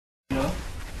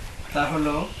তা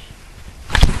হলো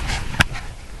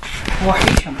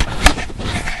ওয়াহী সম্পর্কে।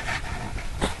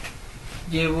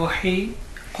 যে ওয়াহী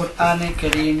কুরআনে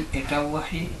কারীম, এটা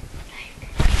ওয়াহী।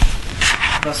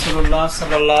 রাসূলুল্লাহ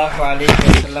সাল্লাল্লাহু আলাইহি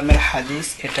ওয়াসাল্লামের হাদিস,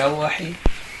 এটাও ওয়াহী।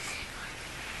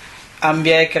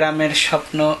 আম্বিয়ায়ে কেরামের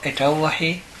স্বপ্ন, এটাও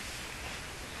ওয়াহী।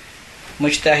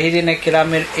 মুজতাহিদিনে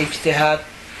কেরামের ইজতিহাদ,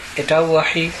 এটাও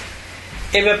ওয়াহী।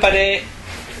 এ ব্যাপারে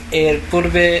এর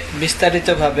পূর্বে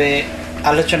বিস্তারিতভাবে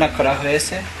আলোচনা করা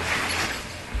হয়েছে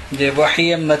যে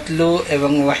ওয়াহিয়ে মাতলু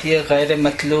এবং ওয়াহিয়ে গায়রে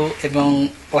মাতলু, এবং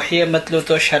ওয়াহিয়ে মাতলু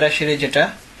তো সরাসরি যেটা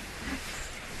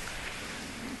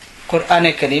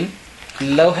কুরআনে কারীম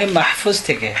লৌহে মাহফুজ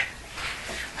থেকে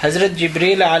হযরত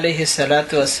জিবরিল আলাইহিস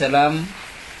সালাতু ওয়াস সালাম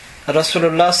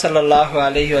রাসূলুল্লাহ সাল্লাল্লাহু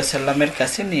আলাইহি ওয়াসাল্লামের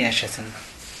কাছে নিয়ে এসেছেন।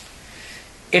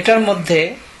 এটার মধ্যে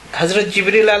হযরত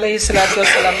জিবরিল আলাইহিস সালাতু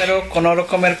ওয়াস সালামেরও কোনো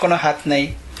রকমের কোনো হাত নেই,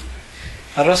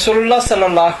 রাসূলুল্লাহ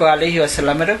সাল্লাল্লাহু আলাইহি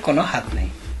ওয়াসাল্লামেরও কোনো হাত নেই।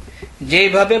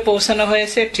 যেভাবে পৌঁছানো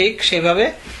হয়েছে ঠিক সেভাবে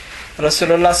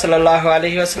রাসূলুল্লাহ সাল্লাল্লাহু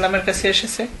আলাইহি ওয়াসাল্লামের কাছে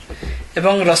এসেছে,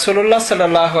 এবং রাসূলুল্লাহ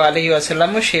সাল্লাল্লাহু আলাইহি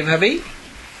ওয়াসাল্লামও সেইভাবেই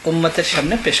উম্মতের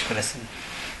সামনে পেশ করেছেন।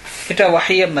 এটা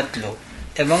ওয়াহিয়ে মাতলু,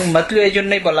 এবং মাতলু এই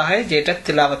জন্যই বলা হয় যে এটা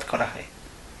তিলাওয়াত করা হয়।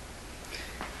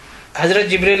 হযরত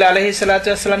জিবরিল আলাইহিস সালাতু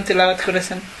ওয়াস সালাম তিলাওয়াত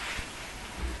করেছেন,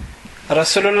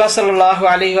 রাসূলুল্লাহ সাল্লাল্লাহু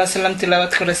আলাইহি ওয়াসাল্লাম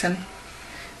তিলাওয়াত করেছেন,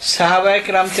 সাহাবায়ে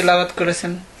কেরাম তিলাওয়াত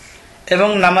করেছেন, এবং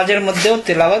নামাজের মধ্যেও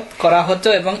তিলাওয়াত করা হতো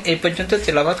এবং এই পর্যন্ত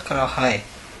তিলাওয়াত করা হয়।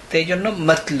 তো এই জন্য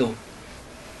মাতলু।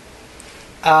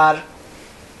 আর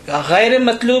গায়রে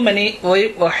মাতলু মানে ওই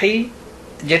ওয়াহী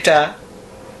যেটা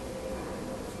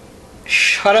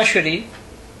সরাসরি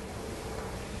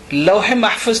লৌহে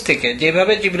মাহফুজ থেকে,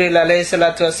 যেভাবে জিবরিল আলাইহিস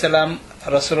সালাতু ওয়াস সালাম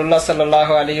রাসূলুল্লাহ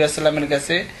সাল্লাল্লাহু আলাইহি ওয়াসাল্লামের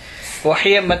কাছে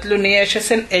ওয়াহিয়ে মাতলু নিয়ে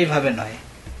এসেছেন, এইভাবে নয়।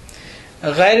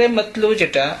 গায়রে মাতলু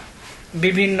যেটা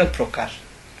বিভিন্ন প্রকার,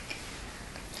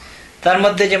 তার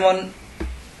মধ্যে যেমন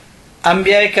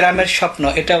আম্বিয়ায়ে কেরামের স্বপ্ন,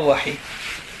 এটা ওয়াহী।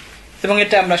 এবং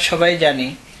এটা আমরা সবাই জানি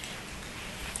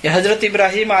যে হযরত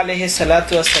ইব্রাহিম আলাইহিস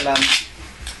সালাতু ওয়াস সালাম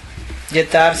যে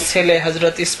তার ছেলে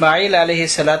হযরত ইসমাঈল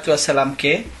আলাইহিস সালাতু ওয়াস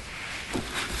সালামকে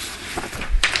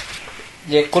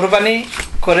যে কুরবানি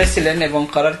করেছিলেন এবং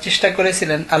করার চেষ্টা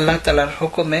করেছিলেন আল্লাহ তাআলার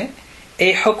হুকুমে,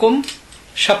 এই হুকুম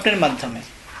স্বপ্নের মাধ্যমে।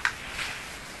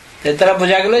 এর দ্বারা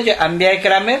বোঝা গেল যে আম্বিয়ায়ে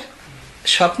কেরামের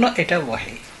স্বপ্ন, এটা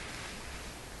ওয়াহী।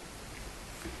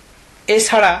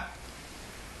 এছাড়া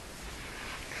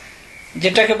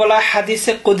যেটাকে বলা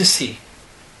হাদিসে কুদসি,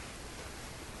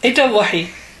 এটা ওয়াহী।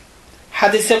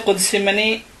 হাদিসে কুদসি মানে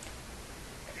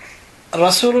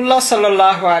রাসূলুল্লাহ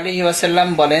সাল্লাল্লাহু আলাইহি ওয়াসাল্লাম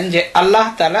বলেন যে আল্লাহ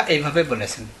তাআলা এইভাবে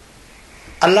বলেছেন,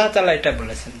 আল্লাহ তাআলা এটা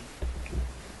বলেছেন।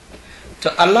 তো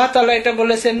আল্লাহ তাআলা এটা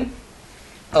বলেছেন,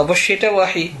 অবশ্যই এটা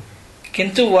ওয়াহী,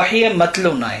 কিন্তু ওয়াহিয়ে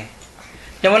মাতলু নয়।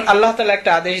 যেমন আল্লাহ তাআলা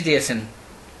একটা আদেশ দিয়েছেন,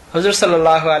 হুজুর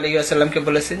সাল্লাল্লাহু আলাইহি ওয়াসাল্লামকে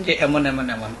বলেছেন যে এমন এমন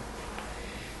এমন,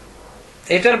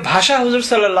 এটার ভাষা হুজুর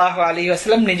সাল্লাল্লাহু আলাইহি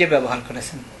ওয়াসাল্লাম নিজে ব্যবহার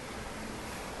করেছেন।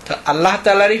 তো আল্লাহ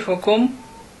তাআলারই হুকুম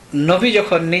নবী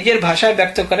যখন নিজের ভাষায়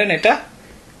ব্যক্ত করেন, এটা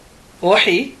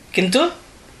ওয়াহী, কিন্তু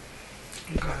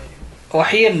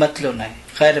ওয়াহিয়ে মাতলু নয়,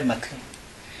 গায়রে মাতলু।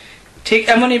 ঠিক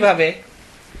এমনই ভাবে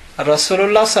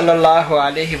রাসূলুল্লাহ সাল্লাল্লাহু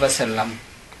আলাইহি ওয়াসাল্লাম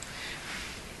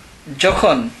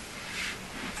যখন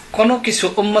কোনো কিছু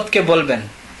উম্মতকে বলবেন,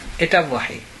 এটা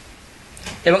ওয়াহী।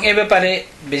 এবং এ ব্যাপারে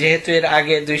যেহেতু এর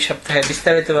আগে 2 সপ্তাহে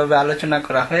বিস্তারিতভাবে আলোচনা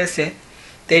করা হয়েছে,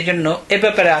 এই জন্য এ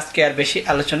ব্যাপারে আজকে আর বেশি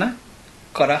আলোচনা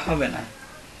করা হবে না।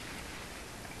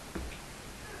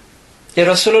 যে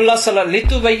রাসূলুল্লাহ সাল্লাল্লাহু আলাইহি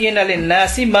লিতুবাইয়িনা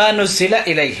লিন-নাসি মা নুজিলা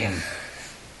ইলাইহিম,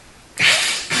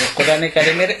 কোরআনে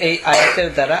কারীমের এই আয়াতের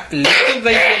দ্বারা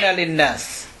লিতুবাইয়িনা লিন-নাস,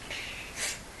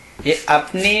 যে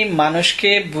আপনি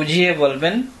মানুষকে বুঝিয়ে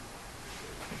বলবেন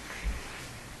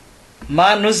মা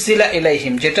নুজিলা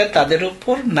ইলাইহিম, যেটা তাদের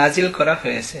উপর নাজিল করা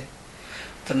হয়েছে।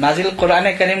 তো নাজিল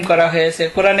কোরআনে কারীম করা হয়েছে,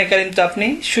 কোরআনে কারীম তো আপনি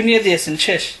শুনিয়ে দিয়েছেন,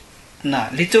 শেষ না।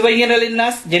 লিতুবাইয়িনা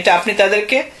লিন-নাস, যেটা আপনি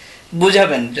তাদেরকে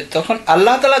বুঝাবেন। তখন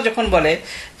আল্লাহ তাআলা যখন বলে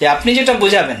যে আপনি যেটা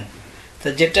বুঝাবেন, তো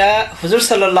যেটা হুজুর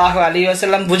সাল্লাল্লাহু আলাইহি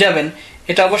ওয়াসাল্লাম বুঝাবেন,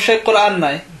 এটা অবশ্যই কোরআন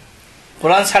নয়,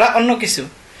 কোরআন ছাড়া অন্য কিছু।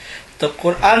 তো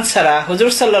কোরআন ছাড়া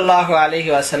হুজুর সাল্লাল্লাহু আলাইহি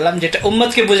ওয়াসাল্লাম যেটা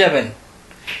উম্মতকে বুঝাবেন,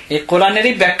 এই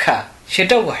কোরআনেরই ব্যাখ্যা,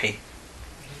 সেটাও ওয়াহী।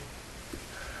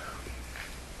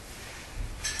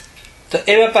 তো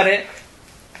এ ব্যাপারে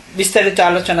বিস্তারিত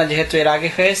আলোচনা যেহেতু এর আগে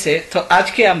হয়েছে, তো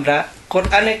আজকে আমরা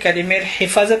কোরআনে কারীমের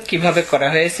হেফাজত কিভাবে করা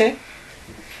হয়েছে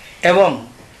এবং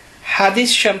হাদিস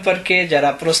সম্পর্কে যারা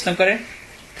প্রশ্ন করে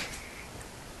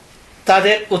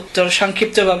তাদের উত্তর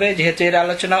সংক্ষিপ্তভাবে, যেহেতু এর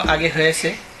আলোচনাও আগে হয়েছে,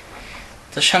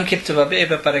 তো সংক্ষিপ্তভাবে এ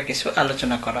ব্যাপারে কিছু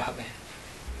আলোচনা করা হবে।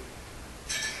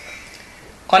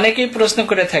 অনেকেই প্রশ্ন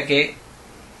করে থাকে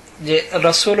যে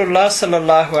রাসূলুল্লাহ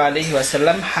সাল্লাল্লাহু আলাইহি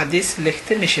ওয়াসাল্লাম হাদিস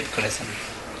লিখতে নিষেধ করেছেন,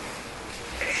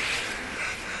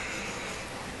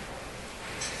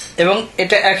 এবং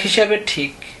এটা এক হিসাবে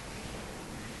ঠিক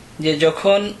যে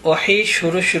যখন ওহী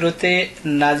শুরুতে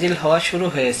নাজিল হওয়া শুরু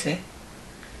হয়েছে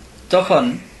তখন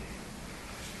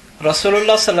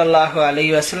রাসূলুল্লাহ সাল্লাল্লাহু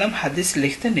আলাইহি ওয়াসাল্লাম হাদিস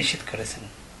লিখতে নিষেধ করেছেন।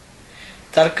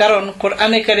 তার কারণ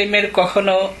কোরআনে কারীমের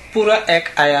কখনো পুরো এক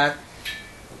আয়াত,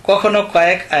 কখনো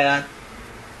কয়েক আয়াত,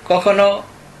 কখনো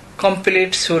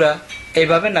কমপ্লিট সূরা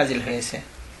এইভাবে নাজিল হয়েছে।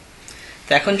 তো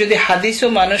এখন যদি হাদিসও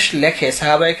মানুষ লেখে,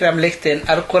 সাহাবায়ে কেরাম লিখতেন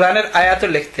আর কোরআনের আয়াতও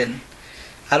লিখতেন,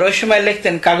 আর ওই সময়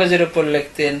লিখতেন কাগজের উপর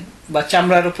লিখতেন বা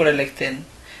চামড়ার উপরে লিখতেন,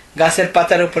 গাছের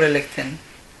পাতার উপরে লিখতেন,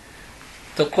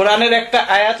 তো কোরআনের একটা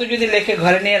আয়াতও যদি লিখে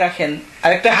ঘরে নিয়ে রাখেন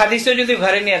আর একটা হাদিসও যদি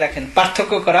ঘরে নিয়ে রাখেন,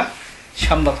 পার্থক্য করা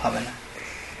সম্ভব হবে না।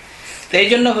 তো এই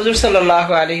জন্য হুজুর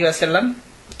সাল্লাল্লাহু আলাইহি ওয়াসাল্লাম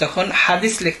তখন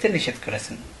হাদিস লিখতে নিষেধ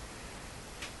করেছেন।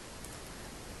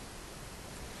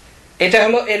 এটা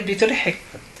হলো এর ভিতরে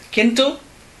হিকমত। কিন্তু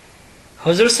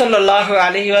হুজুর সাল্লাল্লাহু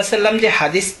আলাইহি ওয়াসাল্লাম যে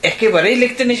হাদিস একেবারেই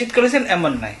লিখতে নিষেধ করেছেন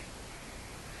এমন নয়।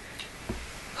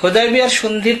 হুদায়বিয়ার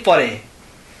সন্ধির পরে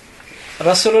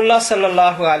রাসূলুল্লাহ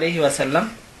সাল্লাল্লাহু আলাইহি ওয়াসাল্লাম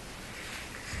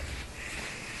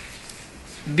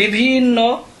বিভিন্ন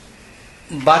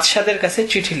বাদশাদের কাছে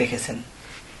চিঠি লিখেছেন।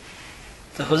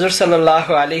 তো হুজুর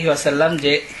সাল্লাল্লাহু আলাইহি ওয়াসাল্লাম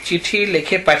যে চিঠি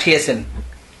লিখে পাঠিয়েছেন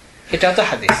এটাও তো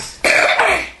হাদিস।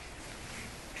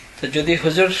 তো যদি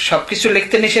হুজুর সবকিছু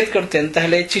লিখতে নিষেধ করতেন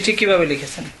তাহলে চিঠি কিভাবে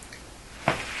লিখেছেন?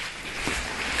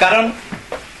 কারণ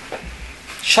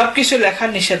সবকিছু লেখা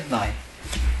নিষেধ নয়,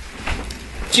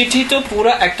 চিঠি তো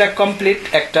পুরো একটা কমপ্লিট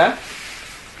একটা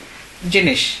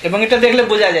জিনিস, এবং এটা দেখলে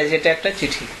বোঝা যায় যে এটা একটা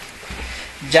চিঠি।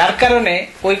 যার কারণে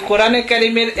ওই কোরআনে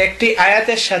কারীমের একটি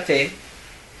আয়াতের সাথে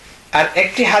আর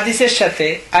একটি হাদিসের সাথে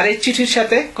আর এই চিঠির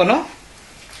সাথে কোনো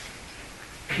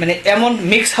এমন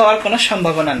মিক্স হওয়ার কোনো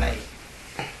সম্ভাবনা নাই।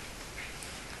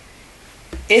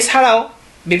 এছাড়াও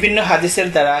বিভিন্ন হাদিসের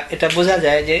দ্বারা এটা বোঝা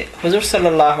যায় যে হুজুর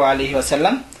সাল্লাল্লাহু আলাইহি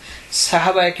ওয়াসাল্লাম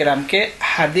সাহাবায়ে কেরামকে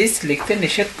হাদিস লিখতে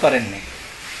নিষেধ করেননি,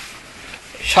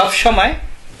 সব সময়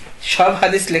সব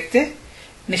হাদিস লিখতে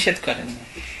নিষেধ করেননি।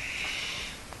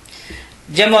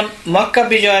 যেমন মক্কা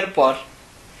বিজয়ের পর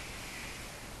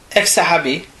এক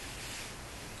সাহাবী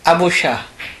আবু শাহ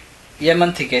ইয়েমান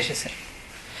থেকে এসেছেন।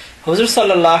 হুজুর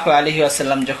সাল্লাল্লাহু আলাইহি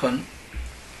ওয়াসাল্লাম যখন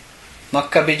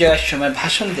মক্কা বিজয়ের সময়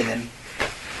ভাষণ দিলেন,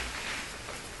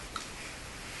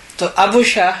 তো আবু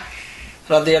শাহ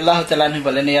রাদিয়াল্লাহু তাআলা আনহু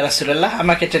বলেন, ইয়া রাসূলুল্লাহ,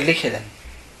 আমাকে এটা লিখে দেন।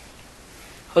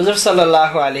 হুজুর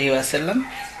সাল্লাল্লাহু আলাইহি ওয়াসাল্লাম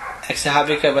এক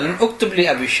সাহাবীকে বলেন, উকতুব লি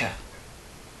আবু শাহ,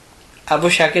 আবু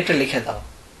শাহকে এটা লিখে দাও।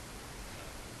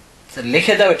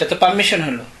 লিখে দাও, এটা তো পারমিশন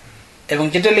হলো, এবং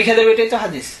যেটা লিখে দেবে এটাই তো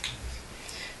হাদিস।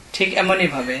 ঠিক এমনই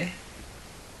ভাবে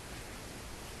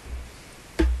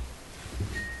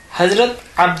হযরত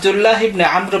আব্দুল্লাহ ইবনে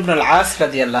আমর ইবনে আল-আস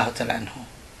রাদিয়াল্লাহু তাআলা আনহু,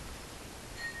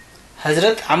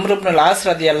 হযরত আমর ইবনে আল-আস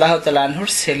রাদিয়াল্লাহু তাআলা আনহুর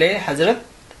ছেলে হযরত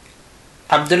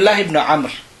আব্দুল্লাহ ইবনে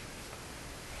আমর,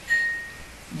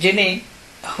 যিনি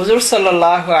হুজুর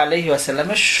সাল্লাল্লাহু আলাইহি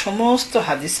ওয়াসাল্লামের সমস্ত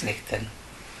হাদিস লিখতেন,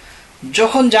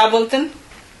 যখন যা বলতেন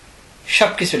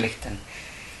সবকিছু লিখতেন।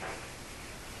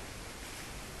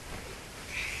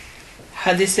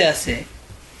 হাদিসে আছে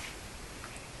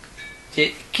যে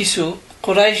কিছু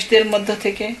কুরাইশদের মধ্য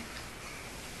থেকে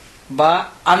বা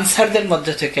আনসারদের মধ্য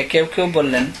থেকে কেউ কেউ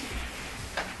বললেন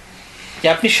যে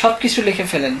আপনি সবকিছু লিখে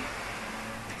ফেলেন।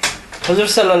 হুজুর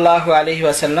সাল্লাল্লাহু আলাইহি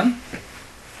ওয়াসাল্লাম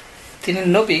তিনি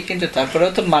নবী, কিন্তু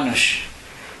তারপরেও তো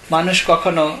মানুষ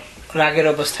কখনো রাগের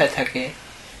অবস্থায় থাকে,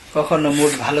 কখনো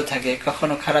মুড ভালো থাকে,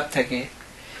 কখনো খারাপ থাকে।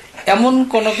 এমন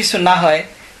কোনো কিছু না হয়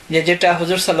যে যেটা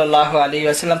হুজুর সাল্লাল্লাহু আলাইহি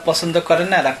ওয়াসাল্লাম পছন্দ করেন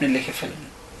না আর আপনি লিখে ফেলেন।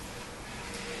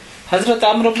 হযরত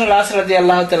আমর ইবনে আল-আস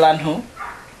রাদিয়াল্লাহু তাআলা আনহু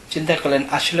চিন্তা করলেন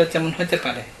আসলে তেমন হতে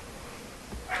পারে।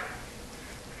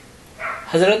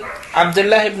 হযরত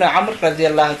আব্দুল্লাহ ইবনে আমর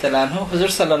রাদিয়াল্লাহু তাআলা আনহু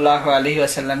হুজুর সাল্লাল্লাহু আলাইহি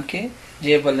ওয়াসাল্লামকে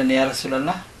যে বললেন, ইয়া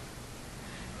রাসূলুল্লাহ,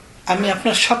 আমি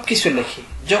আপনার সবকিছু লিখি,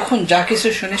 যখন যা কিছু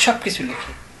শুনি সবকিছু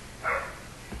লিখি।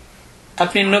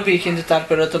 আপনি নবী, কিন্তু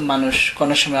তারপরেও তো মানুষ,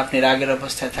 কোনো সময় আপনি রাগের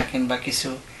অবস্থায় থাকেন বা কিছু,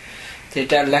 তো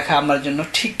এটা লেখা আমার জন্য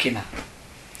ঠিক কিনা?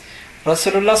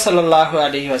 রাসূলুল্লাহ সাল্লাল্লাহু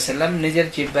আলাইহি ওয়াসাল্লাম নিজের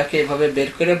জিহ্বাকে এভাবে বের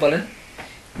করে বলেন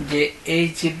যে এই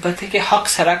জিহ্বা থেকে হক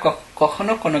ছাড়া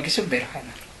কখনো কোনো কিছু বের হয়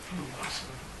না।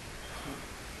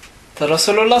 তো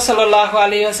রাসূলুল্লাহ সাল্লাল্লাহু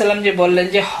আলাইহি ওয়াসাল্লাম যে বললেন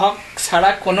যে হক ছাড়া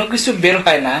কোনো কিছু বের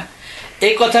হয় না,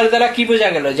 এই কথার দ্বারা কি বোঝা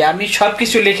গেল? যে আমি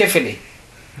সবকিছু লিখে ফেলি,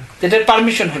 এটার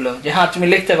পারমিশন হলো যে হ্যাঁ তুমি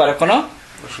লিখতে পারো, কোনো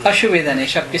অসুবিধা নেই,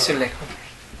 সবকিছু লেখো।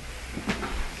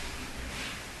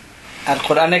 আর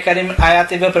কোরআনে কারীম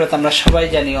আয়াতের ব্যাপারে আমরা সবাই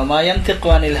জানি, ওয়া মা ইয়ানতিকু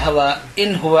আনিল হাওয়া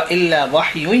ইন হুয়া ইল্লা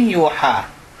ওয়াহয়ুন ইউহা,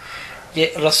 যে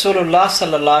রাসূলুল্লাহ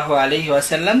সাল্লাল্লাহু আলাইহি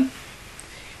ওয়াসাল্লাম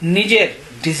নিজের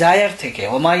ডিজায়ার থেকে,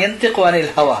 ওমা ইয়ানতিকু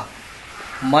আনিল হাওয়া,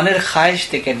 মনের খায়েশ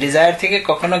থেকে, ডিজায়ার থেকে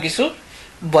কখনো কিছু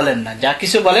বলেন না। যা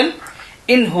কিছু বলেন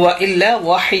ইন হুয়া ইল্লা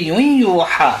ওয়াহিয়ুন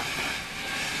ইউহা,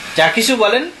 যা কিছু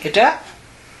বলেন এটা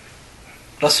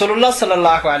রাসূলুল্লাহ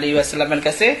সাল্লাল্লাহু আলাইহি ওয়াসাল্লামের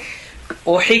কাছে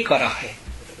ওহী করা হয়।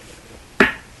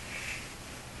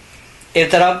 এর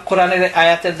দ্বারা কোরআনের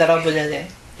আয়াতের দ্বারা বোঝা যায়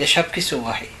যে সবকিছু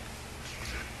ওহী,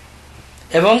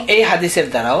 এবং এই হাদিসের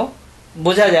দ্বারাও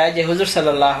বোঝা যায় যে হুজুর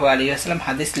সাল্লাল্লাহু আলাইহি ওয়াসাল্লাম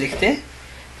হাদিস লিখতে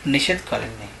নিষেধ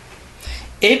করেননি।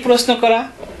 এই প্রশ্ন করা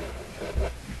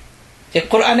যে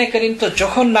কোরআনে কারীম তো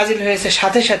যখন নাজিল হয়েছে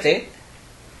সাথে সাথে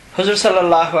হুজুর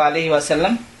সাল্লাল্লাহু আলাইহি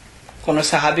ওয়াসাল্লাম কোন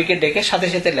সাহাবীকে ডেকে সাথে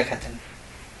সাথে লেখাতেন,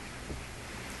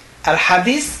 আর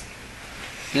হাদিস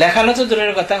লেখানো তো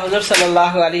দূরের কথা, হুজুর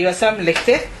সাল্লাল্লাহু আলাইহি ওয়াসাল্লাম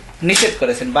লিখতে নিষেধ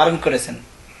করেছেন, বারণ করেছেন।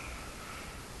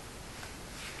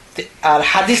 আর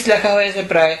হাদিস লেখা হয়েছে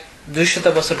প্রায় 200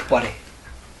 বছর পরে।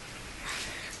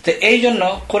 তো এই জন্য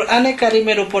কোরআনে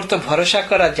কারিমের উপর তো ভরসা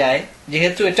করা যায়,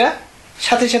 যেহেতু এটা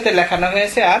সাথে সাথে লেখানো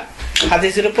হয়েছে, আর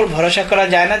হাদিসের উপর ভরসা করা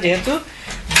যায় না, যেহেতু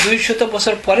 200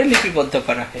 বছর পরে লিপিবদ্ধ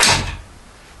করা হয়েছে।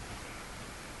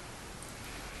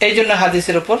 এই জন্য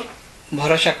হাদিসের উপর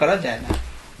ভরসা করা যায় না।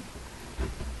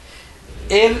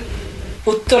 এর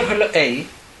উত্তর হলো এই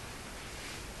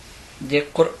যে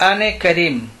কোরআনে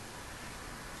কারিম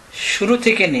শুরু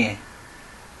থেকে নিয়ে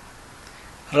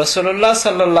রাসূলুল্লাহ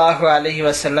সাল্লাল্লাহু আলাইহি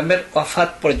ওয়াসাল্লামের ওয়াফাত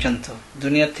পর্যন্ত,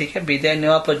 দুনিয়া থেকে বিদায়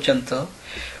নেওয়া পর্যন্ত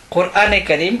কোরআনে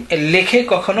কারিম লিখে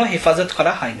কখনো হেফাজত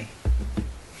করা হয়নি।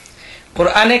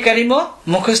 কোরআনে কারিমও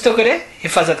মুখস্থ করে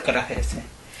হেফাজত করা হয়েছে,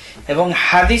 এবং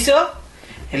হাদিসও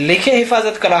লিখে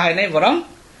হেফাজত করা হয়নি, বরং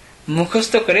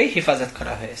মুখস্থ করে হেফাজত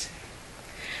করা হয়েছে।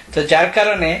 তো যার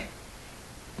কারণে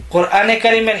কোরআনে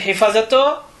কারিমের হেফাজত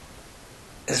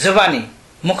জবানি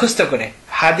মুখস্থ করে,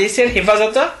 হাদিসের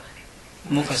হেফাজত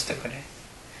মুখস্থ করে।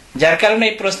 যার কারণে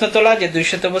এই প্রশ্ন তোলা যে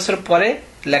 200 বছর পরে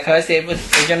লেখা হয়েছে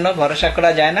এই জন্য ভরসা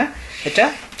করা যায় না, এটা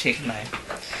ঠিক নয়।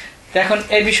 এখন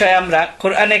এই বিষয়ে আমরা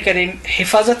কোরআনে কারিম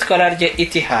হেফাজত করার যে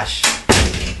ইতিহাস,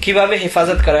 কিভাবে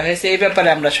হেফাজত করা হয়েছে, এই ব্যাপারে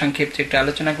আমরা সংক্ষিপ্ত একটু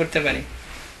আলোচনা করতে পারি।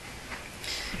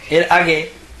 এর আগে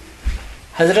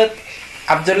হযরত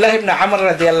আব্দুল্লাহ ইবনে আমর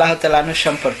রাদিয়াল্লাহু তাআলা আনহু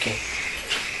সম্পর্কে,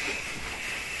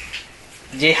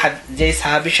 যে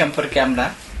সাহাবী সম্পর্কে আমরা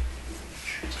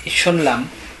শুনলাম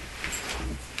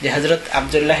যে হযরত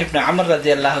আব্দুল্লাহ ইবনে আমর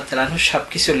রাদিয়াল্লাহু তাআলা আনহু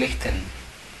সবকিছু লিখতেন,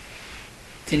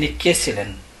 তিনি কে ছিলেন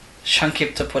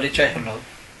সংক্ষিপ্ত পরিচয় হলো,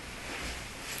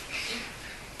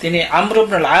 তিনি আমর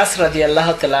ইবনুল আস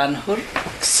রাদিয়াল্লাহু তাআলা আনহুর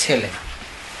ছেলে।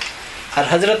 আর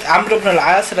হযরত আমর ইবনুল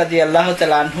আস রাদিয়াল্লাহু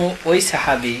তাআলা আনহু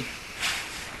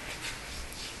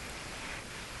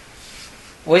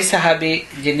ওই সাহাবী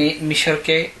যিনি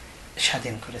মিশরকে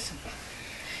স্বাধীন করেছেন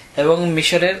এবং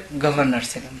মিশরের গভর্নর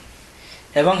ছিলেন।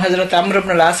 এবং হযরত আমর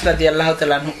ইবনুল আস রাদিয়াল্লাহু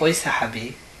তাআলা আনহু ওই সাহাবী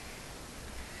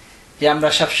যে আমরা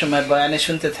সবসময় বয়ানে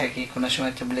শুনতে থাকি, কোন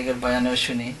সময় তাবলীগের বয়ানেও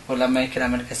শুনি, উলামায়ে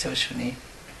কেরামের কাছেও শুনি,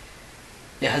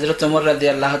 যে হযরত ওমর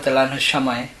রাদিয়াল্লাহু তাআলা আনহুর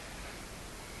সময়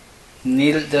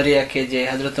নীল দরিয়াকে যে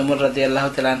হযরত ওমর রাদিয়াল্লাহু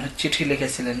তাআলা আনহু চিঠি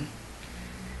লিখেছিলেন,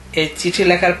 এই চিঠি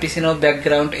লেখার পিছনেও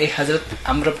ব্যাকগ্রাউন্ড এই হযরত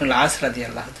আমর ইবনুল আস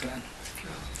রাদিয়াল্লাহু তাআলা আনহু।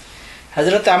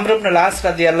 হযরত আমর ইবনুল আস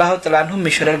রাদিয়াল্লাহু তাআলা আনহু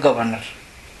মিশরের গভর্নর।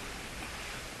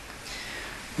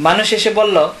 মানুষ এসে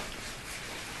বলল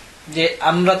যে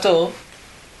আমরা তো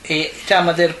এটা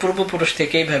আমাদের পূর্বপুরুষ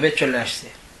থেকে এইভাবে চলে আসছে,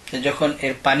 যে যখন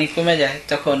এর পানি কমে যায়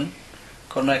তখন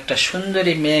কোন একটা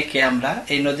সুন্দরী মেয়েকে আমরা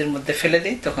এই নদীর মধ্যে ফেলে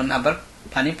দিই, তখন আবার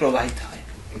পানি প্রবাহিত হয়।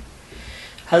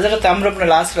 হযরত আমর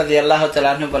ইবনুল আস রাদিয়াল্লাহু তাআলা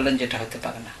আনহু বললেন যেটা হতে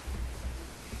পারে না,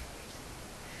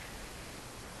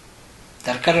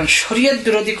 তার কারণ শরীয়ত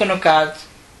বিরোধী কোনো কাজ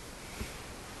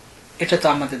এটা তো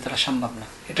আমাদের দ্বারা সম্ভব না,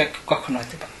 এটা কখনো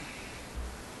হতে পারে না।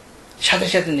 সাথে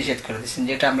সাথে নিষেধ করে দিচ্ছেন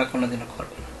যে এটা আমরা কোনোদিনও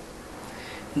করবো না।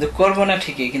 কিন্তু করবো না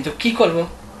ঠিকই, কিন্তু কি করব?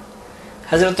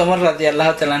 হযরত ওমর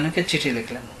রাদিয়াল্লাহু তাআলা আনহুকে চিঠি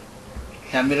লিখলেন,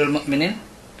 আমিরুল মুমিনিন,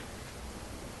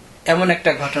 এমন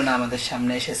একটা ঘটনা আমাদের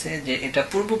সামনে এসেছে যে এটা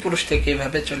পূর্বপুরুষ থেকে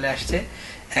এইভাবে চলে আসছে,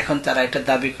 এখন তারা এটা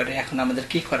দাবি করে, এখন আমাদের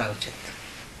কি করা উচিত?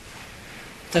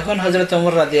 তখন হযরত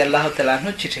ওমর রাদিয়াল্লাহু তাআলা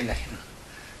আনহু চিঠি লেখেন।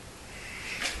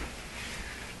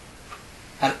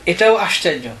 আর এটাও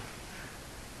আশ্চর্য,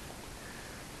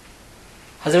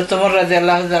 হযরত ওমর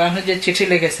রাদিয়াল্লাহু তাআলা আনহু যে চিঠি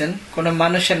লিখেছেন কোন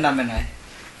মানুষের নামে নয়,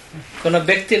 কোন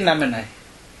ব্যক্তির নামে নয়,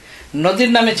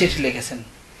 নদীর নামে চিঠি লিখেছেন।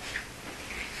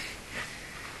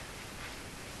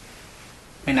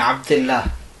 মিন আব্দুল্লাহ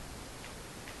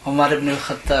ওমর ইবনুল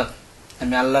খাত্তাব,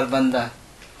 আমি আল্লাহর বান্দা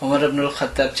ওমর ইবনুল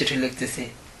খাত্তাব চিঠি লিখতেছি।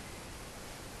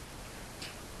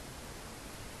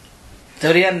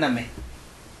 দরিয়ার নামে,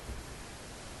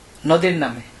 নদীর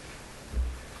নামে।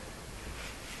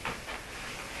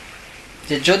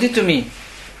 যে যদি তুমি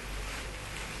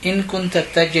ইন কুনতা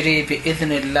তাজরি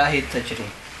বিইذনিল্লাহি তাজরি,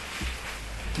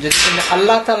 যদি তুমি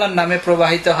আল্লাহ তাআলার নামে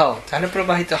প্রবাহিত হও তাহলে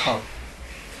প্রবাহিত হও,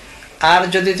 আর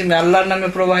যদি তুমি আল্লাহর নামে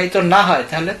প্রবাহিত না হয়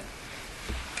তাহলে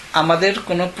আমাদের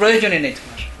কোনো প্রয়োজনই নেই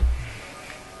তোমার।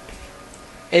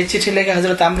 এই চিঠি লিখে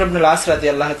হযরত আমর ইবনে আল-আস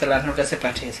রাদিয়াল্লাহু তাআলা আনহুর কাছে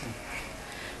পাঠিয়েছেন।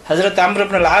 হযরত আমর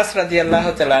ইবনে আল-আস রাদিয়াল্লাহু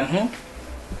তাআলা আনহু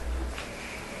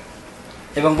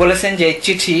এবং বলেছেন যে এই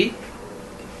চিঠি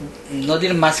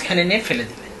নদীর মাঝখানে নিয়ে ফেলে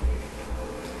দেবে।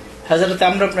 হযরত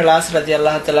আমর ইবনে আল-আস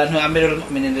রাদিয়াল্লাহু তাআলা আনহু আমিরুল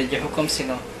মুমিনিনের যে হুকুম ছিল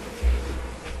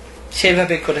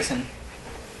সেভাবে করেছেন,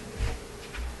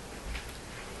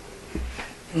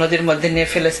 নদীর মধ্যে নিয়ে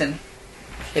ফেলেছেন।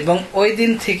 এবং ওই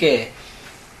দিন থেকে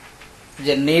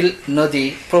যে নীল নদী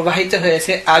প্রবাহিত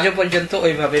হয়েছে আজও পর্যন্ত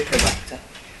ওইভাবে প্রবাহিত,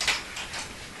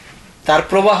 তার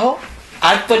প্রবাহ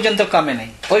আজ পর্যন্ত কমে নাই,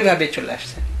 ওইভাবে চলে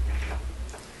আসছে।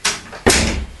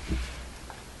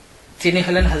 তিনি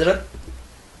হলেন হযরত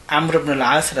আমর ইবনে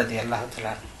আল-আস রাদিয়াল্লাহু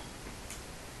তাআলা।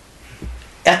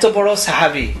 এত বড়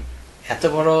সাহাবী, এত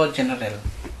বড় জেনারেল,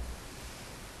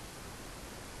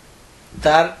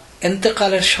 তার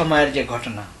ইন্তেকালের সময়ের যে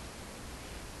ঘটনা,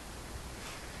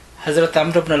 হযরত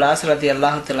আমর ইবনে আল-আস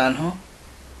রাদিয়াল্লাহু তাআলা আনহু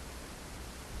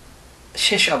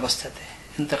শেষ অবস্থাতে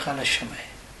ইন্তেকালের সময়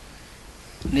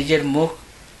নিজের মুখ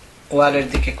ওয়ালের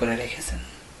দিকে করে রেখেছেন।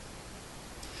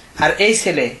 আর এই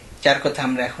ছেলে যার কথা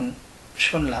আমরা এখন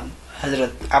শুনলাম,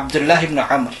 হযরত আব্দুল্লাহ ইবনে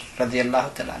আমর রাদিয়াল্লাহু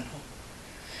তাআলা আনহু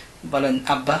বলেন,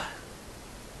 আব্বা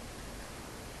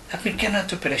আপনি কেন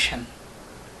এত পেরেশান?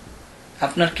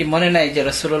 আপনার কি মনে নাই যে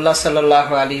রাসূলুল্লাহ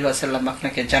সাল্লাল্লাহু আলাইহি ওয়াসাল্লাম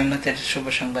আপনাকে জান্নাতের শুভ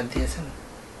সংবাদ দিয়েছেন?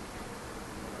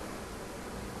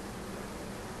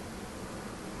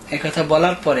 এই কথা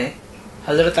বলার পরে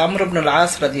হযরত আমর ইবনে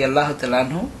আল-আস রাদিয়াল্লাহু তাআলা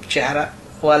আনহু চেহারা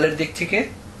ওয়ালের দিক থেকে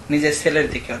নিজের ছেলের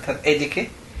দিকে অর্থাৎ এই দিকে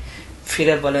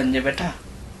ফিরে বলেন যে বেটা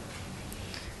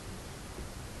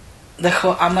দেখো,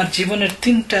 আমার জীবনের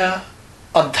 3টা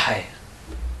অধ্যায়।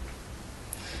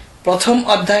 প্রথম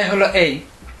অধ্যায় হলো এই,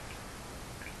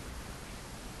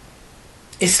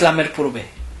 ইসলামের পূর্বে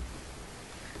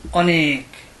অনেক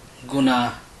গুনাহ,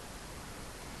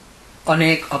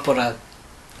 অনেক অপরাধ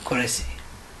করেছি।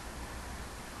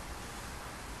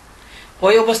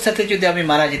 ওই অবস্থাতে যদি আমি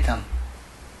মারা যেতাম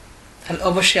তাহলে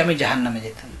অবশ্যই আমি জাহান্নামে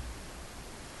যেতাম।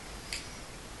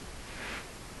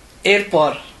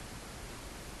 এরপর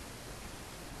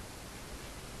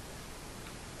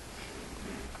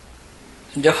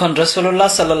যখন রাসূলুল্লাহ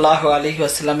সাল্লাল্লাহু আলাইহি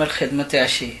ওয়াসাল্লামের খিদমতে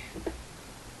আসি,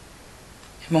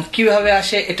 এবং কিভাবে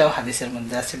আসে এটাও হাদিসের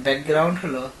মধ্যে আছে। ব্যাকগ্রাউন্ড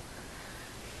হলো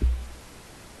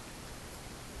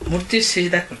মূর্তির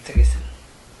সিজদা করতে গেছেন,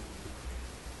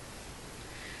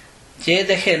 যে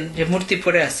দেখেন যে মূর্তি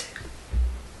পড়ে আছে,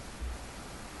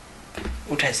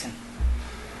 উঠাইছেন,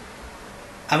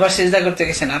 আবার সিজদা করতে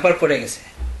গেছেন, আবার পড়ে গেছে,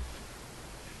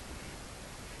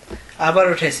 আবার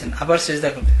উঠাইছেন, আবার সিজদা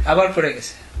করতে, আবার পড়ে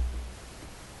গেছে।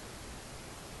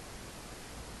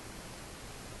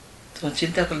 তো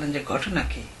চিন্তা করলেন যে ঘটনা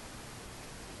কি।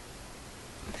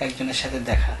 একজনের সাথে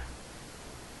দেখা,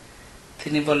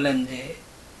 তিনি বললেন যে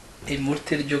এই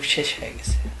মূর্তির যুগ শেষ হয়ে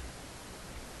গেছে,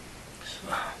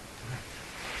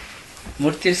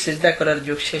 মূর্তির সিজদা করার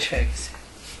যুগ শেষ হয়ে গেছে,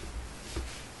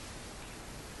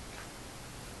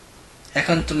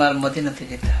 এখন তোমার মদিনাতে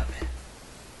যেতে হবে।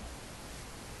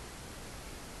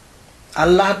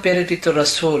 আল্লাহ প্রেরিত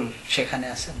রাসূল সেখানে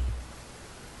আছেন,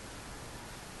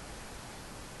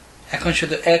 এখন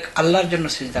শুধু এক আল্লাহর জন্য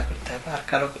সিজদা করতে হবে, আর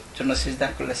কারো জন্য সিজদা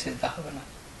করলে সিজদা হবে না।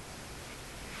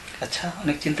 আচ্ছা,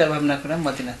 অনেক চিন্তা ভাবনা করে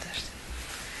মদিনাতে আসছেন।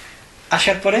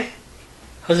 আসার পরে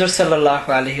হুজুর সাল্লাল্লাহু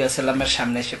আলাইহি ওয়াসাল্লামের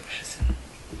সামনে এসে বসেছেন।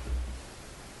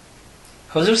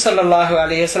 হুজুর সাল্লাল্লাহু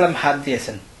আলাইহি ওয়াসাল্লাম হাত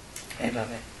দিয়েছেন,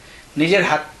 এইভাবে নিজের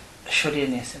হাত সরিয়ে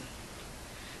নিয়েছেন।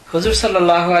 হুজুর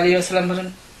সাল্লাল্লাহু আলাইহি ওয়াসাল্লাম বলেন,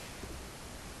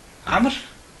 আমর,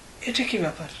 এটা কি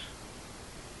ব্যাপার?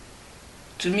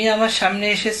 তুমি আমার সামনে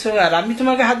এসেছো আর আমি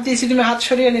তোমাকে হাত দিয়েছি, তুমি হাত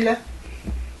সরিয়ে নিলা।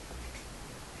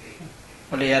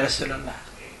 বলে, ইয়া রাসূলুল্লাহ,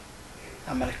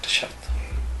 আমার একটা শর্ত,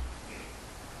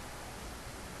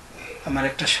 আমার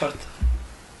একটা শর্ত,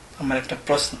 আমার একটা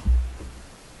প্রশ্ন।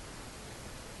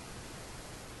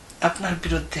 আপনার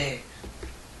বিরুদ্ধে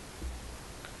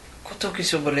কত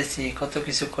কিছু বলেছি, কত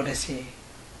কিছু করেছি,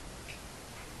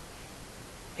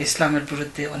 ইসলামের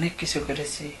বিরুদ্ধে অনেক কিছু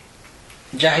করেছি,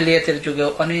 জাহেলিয়াতের যুগে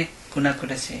অনেক গুনাহ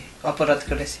করেছি, অপরাধ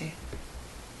করেছি।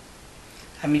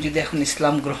 আমি যদি এখন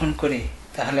ইসলাম গ্রহণ করি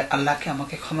তাহলে আল্লাহকে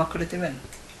আমাকে ক্ষমা করে দেবেন?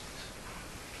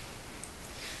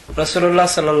 রাসূলুল্লাহ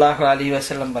সাল্লাল্লাহু আলাইহি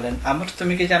ওয়াসাল্লাম বলেন, আমর,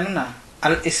 তুমি কি জানো না,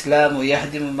 আল ইসলামু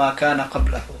ইয়াহদিমু মা কানা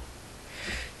ক্বাবলাহু,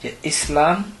 যে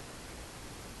ইসলাম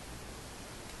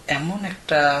এমন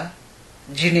একটা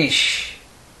জিনিস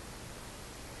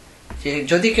যে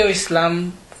যদি কেউ ইসলাম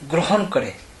গ্রহণ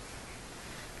করে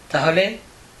তাহলে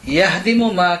ইয়াহদিমু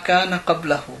মা কানা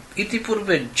ক্বাবলাহু,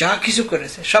 ইতিপূর্বে যা কিছু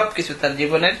করেছে সবকিছু তার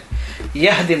জীবনের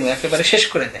ইয়াহদিমু একেবারে শেষ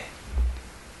করে দেয়।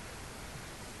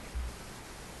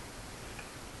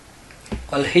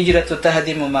 ওয়াল হিজরাতু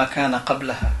তাহদিমু মা কানা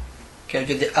ক্বাবলাহা, কেউ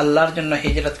যদি আল্লাহর জন্য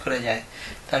হিজরত করে যায়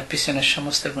তার পিছনের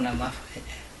সমস্ত গুনাহ মাফ হয়ে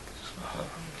যায়।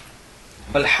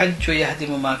 ওয়াল হজ্জু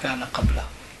ইয়াহদিমু মা কানা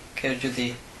ক্বাবলাহু, কেউ যদি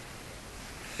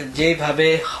যেভাবে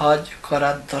হজ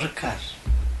করার দরকার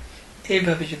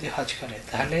এইভাবে যদি হজ করে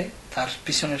তাহলে তার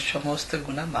পিছনের সমস্ত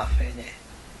গুনাহ মাফ হয়ে যায়।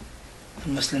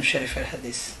 মুসলিম শরীফের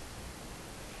হাদিস,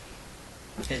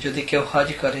 যে যদি কেউ হজ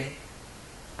করে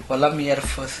ওয়ালাম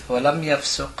ইয়ারফুস ওয়ালাম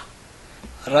ইয়াফসুক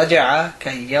রাজআ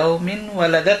কায়াউমিন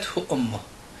ওয়ালাদাতহু উম্মুহু,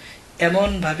 এমন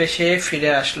ভাবে সে ফিরে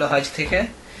আসলো হজ থেকে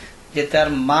যে তার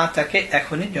মা তাকে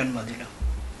এখনই জন্ম দিল।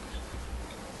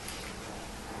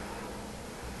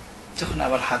 তখন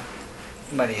আবার হাত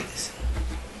বাড়িয়ে দিয়েছে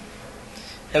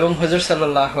এবং হুজুর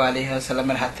সাল্লাল্লাহু আলাইহি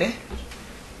ওয়াসাল্লামের হাতে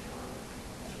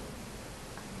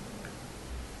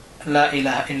লা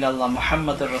ইলাহা ইল্লাল্লাহ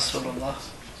মুহাম্মাদুর রাসূলুল্লাহ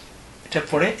এটা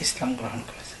পড়ে ইসলাম গ্রহণ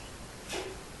করেছেন।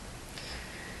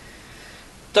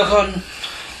 তখন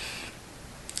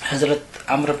হযরত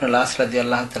আমর ইবনে আল-আস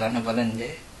রাদিয়াল্লাহু তাআলা বলেন যে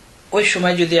ওই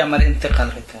সময় যদি আমার ইন্তেকাল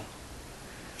হতো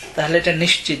তাহলে এটা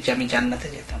নিশ্চিত যে আমি জান্নাতে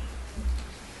যেতাম,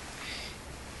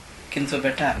 কিন্তু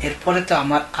বেটা এরপরে তো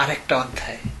আমার আরেকটা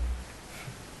অধ্যায়,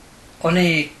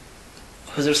 অনেক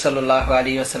হুজুর সাল্লাল্লাহু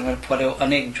আলাইহি ওয়াসাল্লামের পরে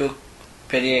অনেক যুগ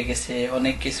পেরিয়ে গেছে,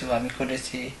 অনেক কিছু আমি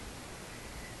করেছি,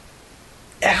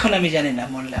 এখন আমি জানি না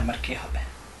মরলে আমার কি হবে,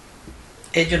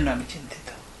 এই জন্য আমি চিন্তিত।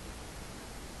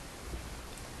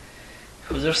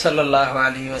 হুজুর সাল্লাল্লাহু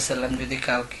আলাইহি ওয়াসাল্লাম যদি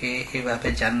কাউকে এইভাবে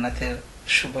জান্নাতের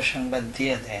শুভ সংবাদ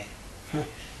দিয়ে দেয়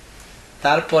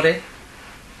তারপরে,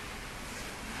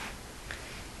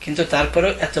 কিন্তু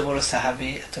তারপরেও এত বড় সাহাবী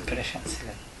এত পেরেশান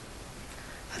ছিলেন।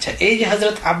 আচ্ছা, এই যে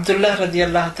হযরত আব্দুল্লাহ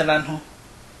রাদিয়াল্লাহু তাআলা আনহু,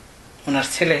 ওনার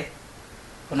ছেলে,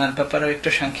 ওনার ব্যাপারেও একটু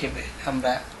সংক্ষেপে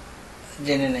আমরা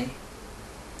জেনে নেই।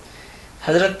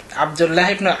 হযরত আব্দুল্লাহ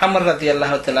ইবনে আমর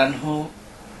রাদিয়াল্লাহু তাআলা আনহু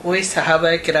ওই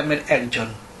সাহাবায়ে কেরামের একজন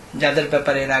যাদের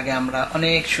ব্যাপারে এর আগে আমরা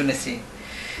অনেক শুনেছি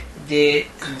যে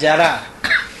যারা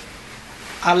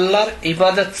আল্লাহর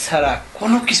ইবাদত ছাড়া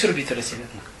কোনো কিছুর ভিতরে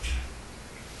ছিলেন না,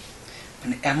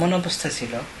 মানে এমন অবস্থা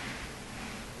ছিল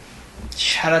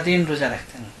সারাদিন রোজা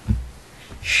রাখতেন,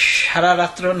 সারা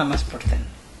রাত্র নামাজ পড়তেন।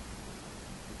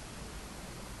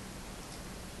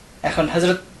 এখন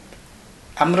হযরত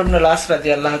আমর ইবনে আল-আস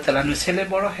রাদিয়াল্লাহু তাআলা আনহু ছেলে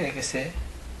বড় হয়ে গেছে,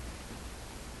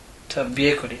 তো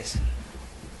বিয়ে করিয়েছেন।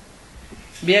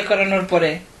 বিয়ে করানোর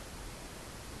পরে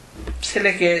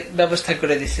ছেলেকে ব্যবস্থা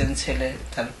করে দিয়েছেন, ছেলে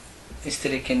তার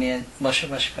স্ত্রীকে নিয়ে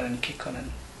বসবাস করেন, কি করেন।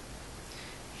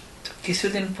 তো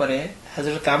কিছুদিন পরে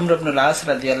হযরত আমর ইবনে আল-আস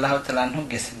রাদিয়াল্লাহু তাআলা আনহু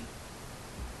গেছেন।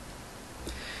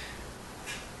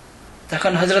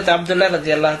 তখন হযরত আব্দুল্লাহ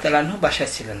রাদিয়াল্লাহু তাআলা আনহু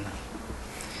বাসায় ছিলেন না।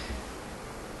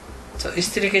 তো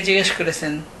স্ত্রীকে জিজ্ঞেস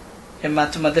করেছেন যে মা,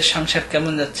 তোমাদের সংসার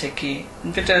কেমন যাচ্ছে, কি,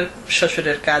 যেটা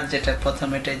শ্বশুরের কাজ, যেটা প্রথম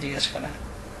এটাই জিজ্ঞেস করা।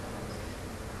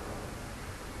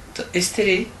 তো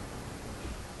স্ত্রী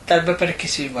তার ব্যাপারে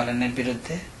কিছুই বলেন না,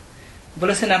 বিরুদ্ধে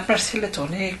বলেছেন আপনার ছেলে তো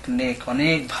অনেক নেক,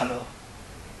 অনেক ভালো,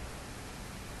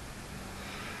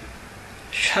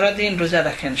 সারাদিন রোজা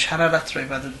রাখেন, সারা রাত্র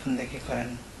ইবাদত বন্দেগী করেন।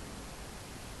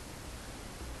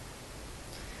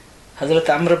 হযরত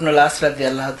আমর ইবনে আল-আস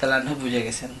রাদিয়াল্লাহু তাআলা আনহু বুঝে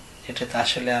গেছেন এটা তো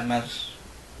আসলে আমার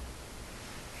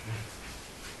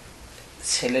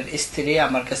ছেলের স্ত্রী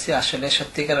আমার কাছে আসলে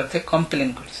সত্যিকার অর্থে কমপ্লেন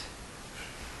করছে,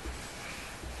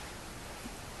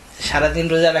 সারাদিন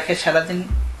রোজা রাখে, সারাদিন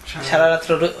সারা রাত্র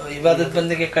ইবাদত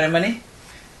বন্দেগী করে, মানে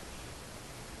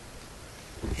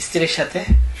স্ত্রীর সাথে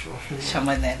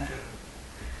সময় দেয় না।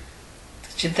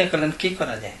 চিন্তা করলেন কি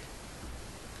করা যায়।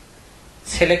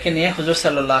 ছেলেকে নিয়ে হুজুর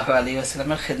সাল্লাল্লাহু আলাইহি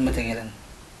ওয়াসাল্লামের খিদমতে গেলেন।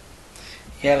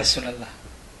 ইয়া রাসূলুল্লাহ,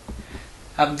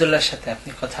 আব্দুল্লাহর সাথে আপনি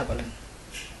কথা বলেন।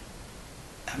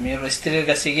 আমি ওর স্ত্রীর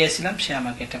কাছে গিয়েছিলাম, সে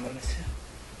আমাকে এটা বলেছে।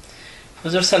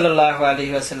 হুজুর সাল্লাল্লাহু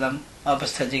আলাইহি ওয়াসাল্লাম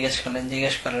অবস্থা জিজ্ঞেস করলেন,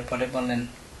 জিজ্ঞেস করার পরে বললেন,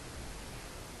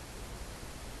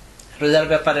 রোজার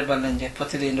ব্যাপারে বললেন যে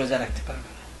প্রতিদিন রোজা রাখতে পারবে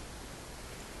না,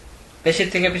 বেশি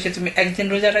থেকে বেশি তুমি একদিন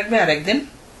রোজা রাখবে আর একদিন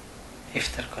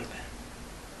ইফতার করবে।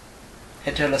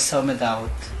 এটা হলো সাওমে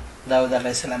দাউদ, দাউদ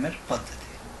আলাইহিস সালামের পদ্ধতি।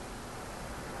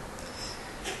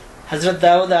 হযরত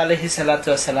দাউদ আলাইহিস সালাতু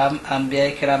ওয়াস সালাম আম্বিয়া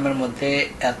কিরামের মধ্যে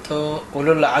এত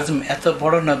উলুল আজম, এত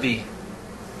বড় নবী,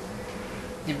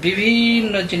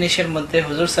 বিভিন্ন জিনিসের মধ্যে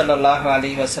হুজুর সাল্লাল্লাহু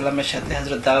আলাইহি ওয়াসাল্লামের সাথে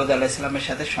হযরত দাউদ আলাইহিস সালামের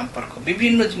সাথে সম্পর্ক,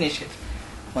 বিভিন্ন জিনিসের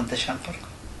মধ্যে সম্পর্ক।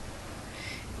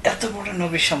 এত বড়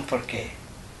নবী সম্পর্কে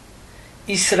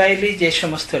ইসরায়েলি যে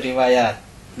সমস্ত রিওয়ায়াত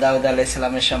দাউদ আলাইহিস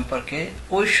সালামের সম্পর্কে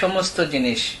ওই সমস্ত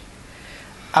জিনিস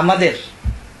আমাদের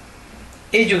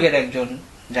এই যুগের একজন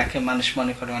যাকে মানুষ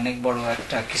মনে করে অনেক বড়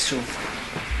একটা কিছু,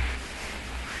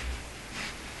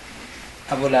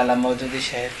 আবুল আলা মওদুদি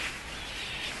সাহেব,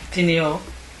 তিনিও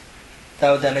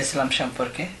দাউদ আলাইহিস সালাম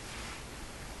সম্পর্কে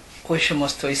ওই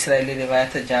সমস্ত ইসরায়েলি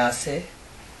রিওয়ায়াতে যা আছে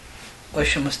ওই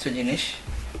সমস্ত জিনিস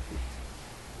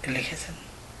লিখেছেন।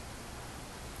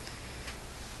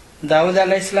 দাউদ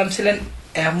আলাইহিস সালাম ছিলেন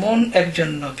এমন একজন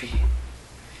নবী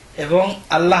এবং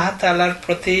আল্লাহ তাআলার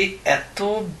প্রতি এত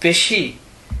বেশি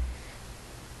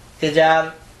যে যার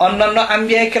অন্যান্য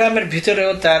আম্বিয়া কিরামের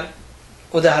ভিতরেও তার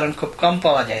উদাহরণ খুব কম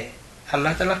পাওয়া যায়।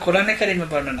 আল্লাহ তাআলা কোরআনে কারিমে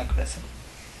বর্ণনা করেছেন।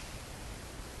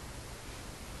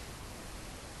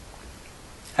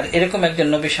 আর এরকম একজন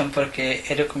নবী সম্পর্কে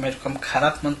এরকম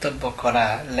খারাপ মন্তব্য করা,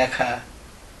 লেখা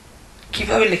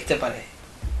কিভাবে লিখতে পারে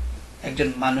একজন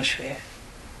মানুষ হয়ে,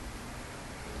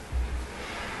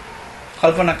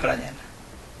 কল্পনা করা যায় না।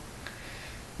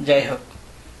 যাই হোক,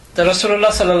 তো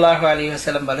রাসূলুল্লাহ সাল্লাল্লাহু আলাইহি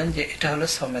ওয়াসাল্লাম বলেন যে এটা হলো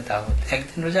সওমে দাউদ,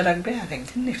 একদিন রোজা রাখবে আর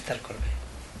একদিন ইফতার করবে।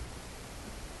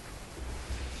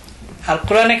 আর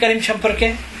কোরআনে কারীম সম্পর্কে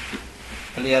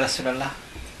বলি, ইয়া রাসূলুল্লাহ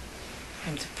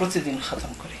আমি প্রতিদিন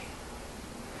খতম করি।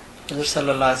 হুজুর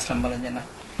সাল্লাল্লাহু আলাইহি ওয়াসাল্লাম বলেন যে না,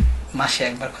 মাসে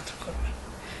একবার খতম করবে।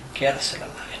 ইয়া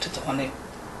রাসূলুল্লাহ এটা তো অনেক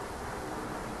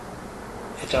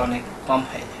কম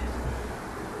হয়ে যায়।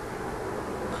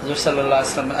 হুজুর সাল্লাল্লাহু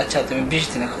আলাইহি ওয়াসাল্লাম আচ্ছা তুমি 20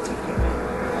 দিনে খতম করবে।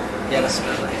 ইয়া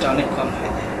রাসূলুল্লাহ এটা অনেক কম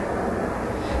হয়ে যায়।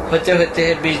 হতে হতে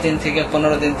 20 দিন থেকে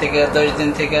 15 দিন থেকে 10 দিন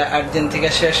থেকে 8 দিন থেকে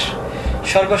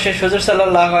সর্বশেষ হুজুর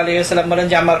সাল্লাল্লাহু আলাইহি ওয়াসাল্লাম বলেন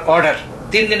যে আমার অর্ডার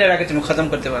 3 দিনের আগে তুমি খতম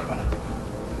করতে পারবে না।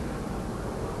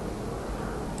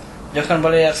 যখন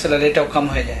বলে ইয়া রাসূলুল্লাহ এটাও কম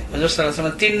হয়ে যায়, হুজুর সাল্লাল্লাহু আলাইহি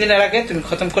ওয়াসাল্লাম 3 দিনের আগে তুমি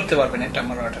খতম করতে পারবে না, এটা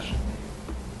আমার অর্ডার।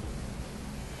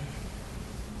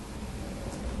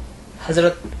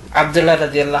 হযরত আব্দুল্লাহ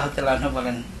রাদিয়াল্লাহু তাআলা আনহু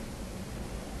বলেন,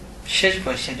 শেষ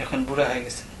বয়সে যখন বুড়া হয়ে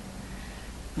গেছেন,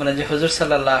 বলেন যে হুজুর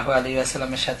সাল্লাল্লাহু আলাইহি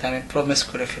ওয়াসাল্লামের সাথে আমি প্রমিস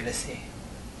করে ফেলেছি,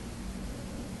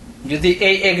 যদি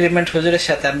এই এগ্রিমেন্ট হুজুরের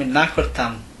সাথে আমি না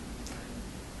করতাম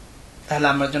তাহলে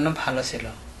আমার জন্য ভালো ছিল।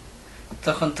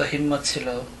 তখন তো হিম্মত ছিল,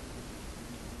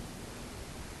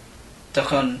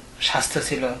 তখন স্বাস্থ্য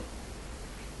ছিল,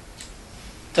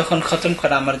 তখন খতম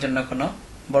করা আমার জন্য কোনো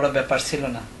বড় ব্যাপার ছিল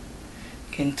না।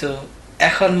 কিন্তু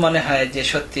এখন মনে হয় যে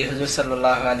সত্যি হুজুর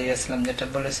সাল্লাল্লাহু আলাইহি ওয়াসাল্লাম যেটা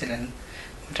বলেছিলেন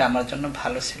ওটা আমার জন্য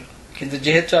ভালো ছিল, কিন্তু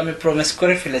যেহেতু আমি প্রমিস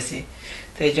করে ফেলেছি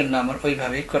তো এই জন্য আমার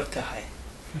ওইভাবেই করতে হয়।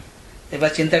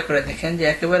 এবার চিন্তা করে দেখেন যে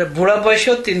একেবারে বুড়া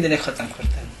বয়সেও 3 দিনে খতম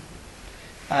করতেন,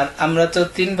 আর আমরা তো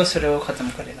 3 বছরেও খতম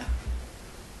করি না।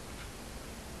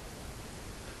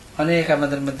 অনেক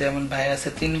আমাদের মধ্যে এমন ভাই আছে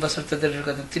 3 বছর তাদের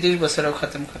 30 বছরেও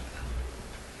খতম করে না,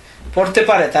 পড়তে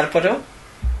পারে তারপরেও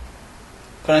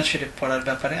কোরআন শরীফ পড়ার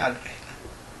ব্যাপারে আগ্রহী না।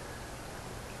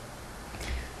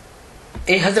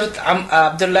 এই হযরত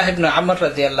আব্দুল্লাহ ইবনে আমর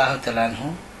রাদিয়াল্লাহু তাআলা আনহু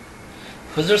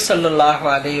হুজুর সাল্লাল্লাহু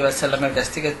আলাইহি ওয়াসাল্লামের কাছ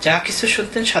থেকে যা কিছু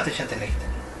শুনতেন সাথে সাথে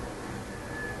লিখতেন,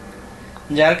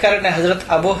 যার কারণে হযরত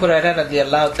আবু হুরায়রা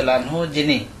রাদিয়াল্লাহু তাআলা আনহু,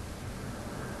 যিনি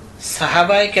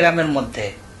সাহাবায়ে কেরামের মধ্যে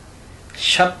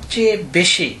সবচেয়ে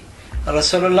বেশি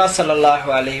রাসূলুল্লাহ সাল্লাল্লাহু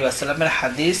আলাইহি ওয়াসাল্লামের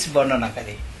হাদিস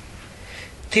বর্ণনাকারী,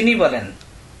 তিনি বলেন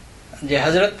যে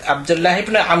হযরত আব্দুল্লাহ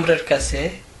ইবনে আমরের কাছে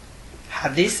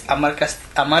হাদিস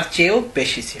আমার চেয়েও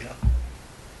বেশি ছিল,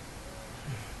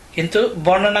 কিন্তু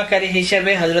বর্ণনাকারী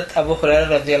হিসেবে হযরত আবু হুরায়রা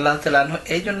রাদিয়াল্লাহু তাআলা আনহু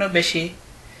এই জন্য বেশি।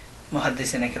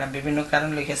 মুহাদ্দিসিনে কেরাম বিভিন্ন কারণ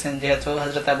লিখেছেন, যেহেতু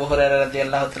হযরত আবু হুরায়রা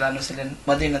রাদিয়াল্লাহু তাআলা আনহু ছিলেন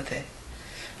মদিনাতে,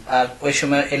 আর ওই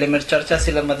সময় ইলমের চর্চা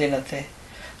ছিল মদিনাতে,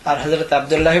 আর হযরত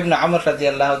আব্দুল্লাহ ইবনে আমর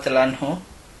রাদিয়াল্লাহু তাআলা আনহু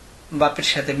বাপের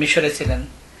সাথে মিশরে ছিলেন,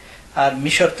 আর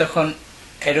মিশর তখন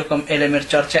এরকম ইলমের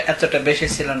চর্চা এতটা বেশি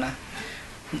ছিল না,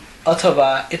 অথবা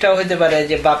এটাও হইতে পারে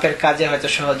যে বাপের কাজে হয়তো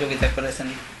সহযোগিতা করেছেন,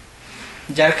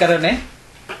 যার কারণে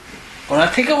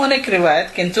ওনার থেকে অনেক রিওয়ায়াত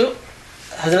কিন্তু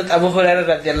হযরত আবু হুরায়রা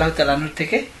রাদিয়াল্লাহু তাআলা আনহু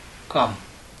থেকে কম।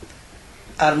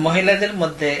 আর মহিলাদের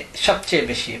মধ্যে সবচেয়ে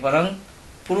বেশি, বরং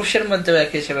পুরুষের মধ্যেও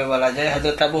এক হিসেবে বলা যায়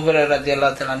হযরত আবু হুরায়রা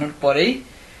রাদিয়াল্লাহু তাআলা আনহুর পরেই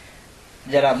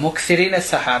যারা মুকসিরিন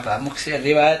সাহাবা,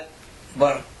 রিওয়ায়াত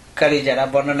কারী যারা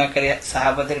বর্ণনাকারী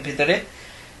সাহাবাদের ভিতরে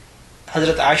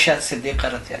হযরত আয়েশা সিদ্দিকা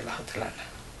রাদিয়াল্লাহু তাআলা,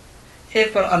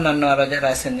 এরপর অন্যান্য আরো যারা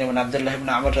আছেন যেমন আব্দুল্লাহ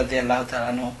ইবনে আমর রাদিয়াল্লাহু তাআলা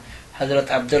আনহু, হযরত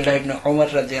আব্দুল্লাহ ইবনে উমর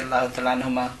রাদিয়াল্লাহু তাআলা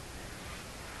আনহুমা,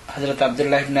 হযরত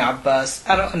আব্দুল্লাহ ইবনে আব্বাস,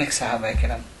 আরো অনেক সাহাবায়ে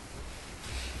কেরাম।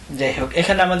 যাই হোক,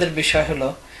 এখানে আমাদের বিষয় হলো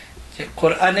যে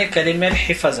কোরআনে কারীমের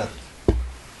হেফাজত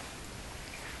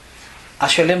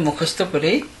আসলে মুখস্থ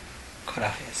করেই করা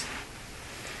হয়েছে।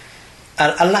 আর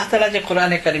আল্লাহ তাআলা যে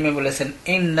কোরআনে কারীমে বলেছেন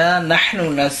ইন্না নাহনু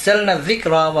নাযালনা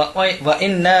যিকরা ওয়া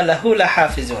ইন্না লাহু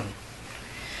লাহাফিজুন,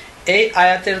 এই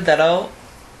আয়াতের দ্বারাও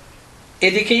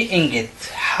এদিকেই ইঙ্গিত।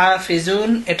 হাফিজুন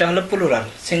এটা হলো প্লুরাল,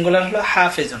 সিঙ্গুলার হলো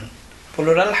হাফিজুন,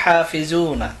 প্লুরাল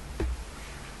হাফিজুনা।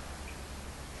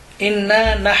 ইন্না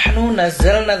নাহনু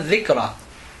নাযালনা যিকরা,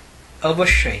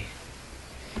 অবশ্যই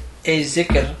এই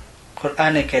জিকির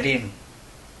কোরআনে কারীম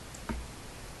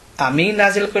আমি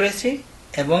নাজিল করেছি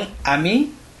এবং আমি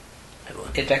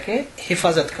এটাকে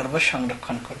হেফাজত করব,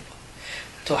 সংরক্ষণ করব।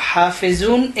 তো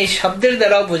হাফিজুন এই শব্দের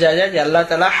দ্বারাও বোঝা যায় যে আল্লাহ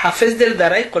তাআলা হাফেজদের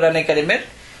দ্বারাই কোরআনে কারীমের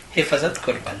হেফাজত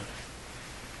করবেন।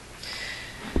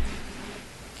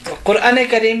 তো কোরআনে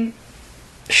কারীম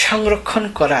সংরক্ষণ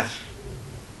করার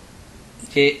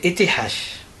যে ইতিহাস,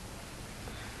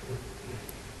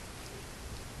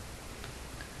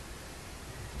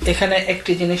 এখানে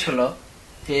একটি জিনিস হলো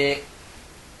যে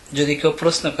যদি কেউ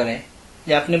প্রশ্ন করে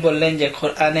যে আপনি বললেন যে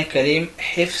কোরআনে কারীম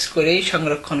হিফজ করেই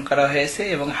সংরক্ষণ করা হয়েছে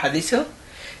এবং হাদিসও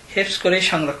হিফজ করেই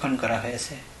সংরক্ষণ করা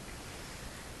হয়েছে,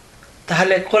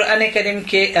 তাহলে কোরআনে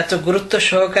কারীমকে এত গুরুত্ব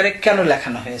সহকারে কেন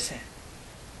লেখানো হয়েছে?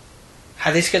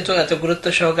 হাদিসকে তো এত গুরুত্ব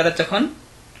সহকারে তখন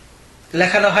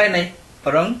লেখানো হয় নাই,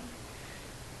 বরং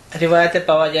রিওয়ায়াতে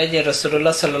পাওয়া যায় যে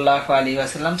রাসূলুল্লাহ সাল্লাল্লাহু আলাইহি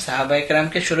ওয়াসাল্লাম সাহাবায়ে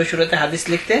কেরামকে শুরুতে হাদিস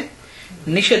লিখতে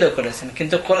নিষেধ করেছেন,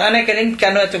 কিন্তু কোরআনে কারীম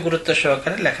কেন এত গুরুত্ব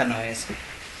সহকারে লেখানো হয়েছে?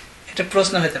 এটা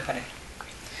প্রশ্ন হতে পারে।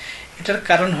 এটার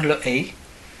কারণ হলো এই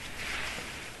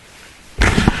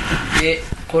যে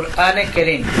কোরআনে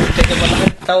কারীম এটাকে বলা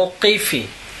হয় তাওকীফি।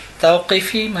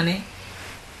 তাওকীফি মানে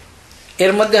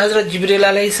এর মধ্যে হযরত জিবরিল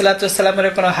আলাইহিস সালাতু ওয়াস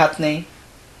সালামের কোনো হাত নেই,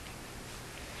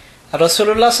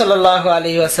 রাসূলুল্লাহ সাল্লাল্লাহু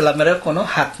আলাইহি ওয়াসাল্লামের কোনো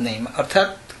হাত নেই, অর্থাৎ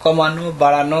কমানো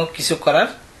বাড়ানো কিছু করার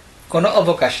কোনো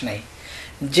অবকাশ নেই।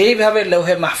 যেইভাবে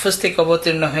লৌহে মাহফুজ থেকে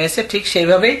অবতীর্ণ হয়েছে ঠিক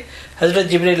সেইভাবেই হযরত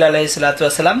জিবরিল আলাইহিস সালাতু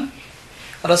ওয়াস সালাম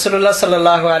রাসূলুল্লাহ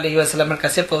সাল্লাল্লাহু আলাইহি ওয়াসাল্লামের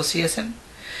কাছে পৌঁছিয়েছেন।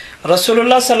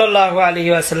 রাসূলুল্লাহ সাল্লাল্লাহু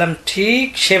আলাইহি ওয়াসাল্লাম ঠিক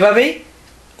সেভাবেই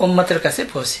উম্মতের কাছে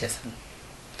পৌঁছিয়েছেন।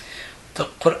 তো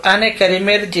কোরআনে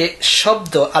কারীমের যে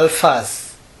শব্দ আলফাজ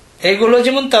এগুলো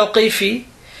যেমন তাওকীফি,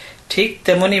 ঠিক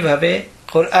তেমনি ভাবে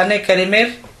কোরআনে কারীমের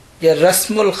যে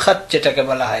রসমুল খত যেটাকে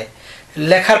বলা হয়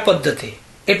লেখার পদ্ধতি,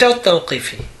 এটাও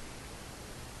তাওকীফি।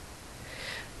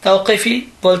 তাওকীফি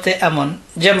বলতে এমন,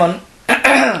 যেমন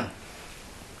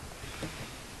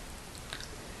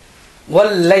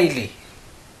ওয়াল লাইলি,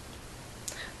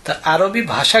 তা আরবি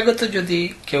ভাষাগত যদি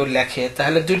কেউ লেখে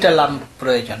তাহলে দুইটা লাম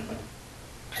প্রয়োজন,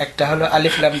 একটা হলো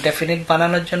আলিফ লাম ডেফিনিট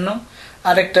বানানোর জন্য,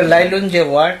 আর একটা লাইলুন যে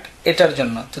ওয়ার্ড এটার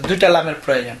জন্য, তো দুইটা লামের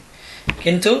প্রয়োজন।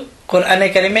 কিন্তু কোরআনে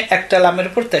কারীমে একটা লামের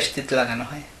উপর তাশদীদ লাগানো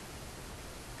হয়,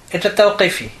 এটা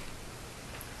তাওকীফি।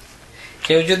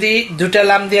 কেউ যদি দুটা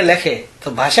লাম দিয়ে লেখে তো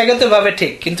ভাষাগত ভাবে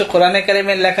ঠিক, কিন্তু কোরআনে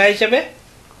কারীমের লেখা হিসেবে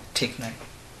ঠিক নয়।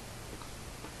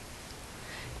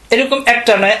 এরকম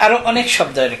একটা নয়, আরো অনেক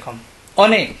শব্দ এরকম,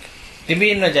 অনেক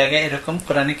বিভিন্ন জায়গায় এরকম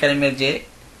কোরআনে কারীমের যে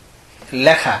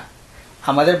লেখা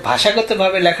আমাদের ভাষাগত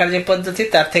ভাবে লেখার যে পদ্ধতি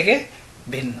তার থেকে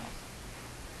ভিন্ন।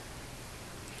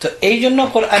 তো এই জন্য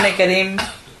কোরআনে কারীম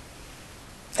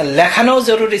লেখানো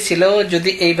জরুরি ছিল।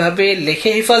 যদি এইভাবে লিখে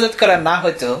হেফাজত করা না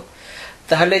হতো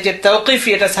তাহলে যে তাওকীফি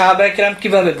এটা সাহাবায়ে কেরাম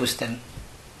কিভাবে বুঝতেন?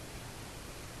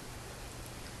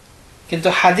 কিন্তু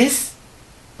হাদিস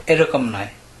এরকম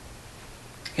নয়,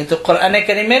 কিন্তু কোরআনে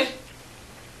কারীমের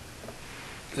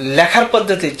লেখার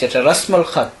পদ্ধতি যেটা রসমুল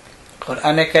খত,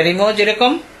 কোরআনে কারীমও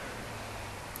যেরকম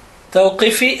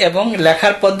তাওকীফি এবং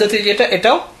লেখার পদ্ধতি যেটা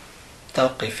এটাও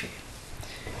তাওকীফি।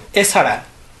 এছাড়া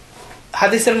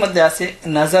হাদিসের মধ্যে আছে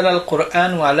নাযাল আল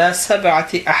কুরআন ওয়ালা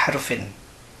সাবআতি আহরুফিন,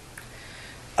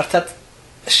 অর্থাৎ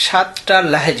 7টা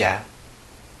লাহেজা,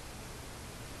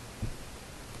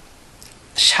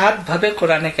 7 ভাবে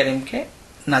কোরআনে কারীমকে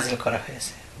নাজিল করা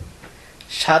হয়েছে।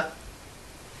 7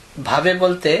 ভাবে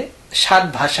বলতে 7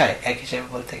 ভাষায় এক হিসেবে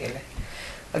বলতে গেলে,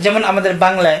 যেমন আমাদের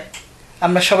বাংলায়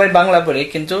আমরা সবাই বাংলা বলি,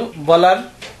 কিন্তু বলার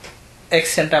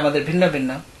অ্যাকসেন্ট আমাদের ভিন্ন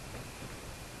ভিন্ন।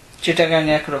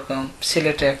 চিটাগাঙে একরকম,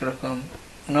 সিলেটে একরকম,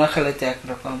 নোয়াখালীতে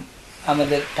একরকম,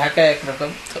 আমাদের ঢাকায় একরকম।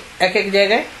 তো এক এক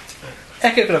জায়গায়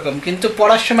এক এক রকম, কিন্তু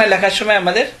পড়ার সময় লেখার সময়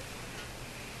আমাদের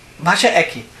ভাষা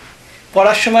একই।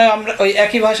 পড়ার সময় আমরা ওই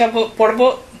একই ভাষা পড়বো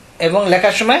এবং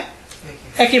লেখার সময়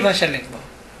একই ভাষা লিখব।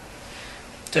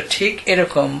 তো ঠিক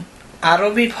এরকম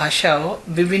আরবি ভাষাও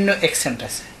বিভিন্ন অ্যাকসেন্ট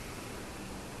আছে।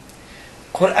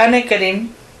 কোরআনে কারীম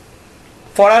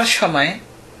পড়ার সময়,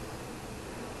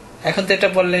 এখন তো এটা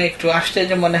বললে একটু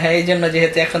আশ্চর্য মনে হয়, এই জন্য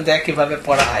যেহেতু এখন তো একইভাবে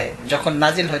পড়া হয়, যখন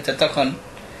নাজিল হইতো তখন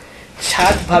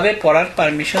 7 ভাবে পড়ার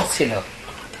পারমিশন ছিল।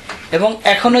 এবং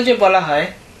এখনো যে বলা হয়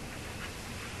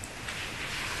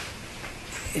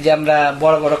যে আমরা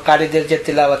বড় বড় কারীদের যে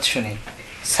তিলাওয়াত শুনি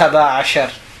সাবা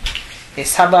আশার, এই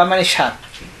সাবা মানে 7,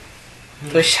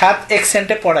 তো 7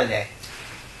 অ্যাকসেন্টে পড়া যায়,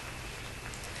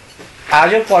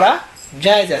 আজও পড়া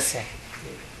জায়েজ আছে।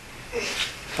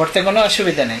 পড়তে কোনো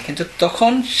অসুবিধা নেই, কিন্তু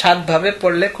তখন 7 ভাবে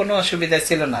পড়লে কোনো অসুবিধা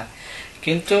ছিল না।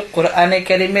 কিন্তু কোরআনে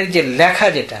কারীমের যে লেখা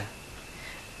যেটা,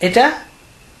 এটা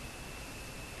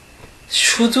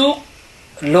শুধু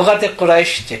লুগাতে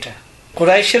কুরাইশ, যেটা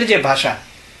কুরাইশের যে ভাষা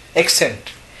অ্যাকসেন্ট,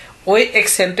 ওই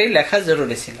অ্যাকসেন্টেই লেখা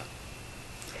জরুরি ছিল।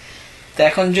 তো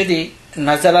এখন যদি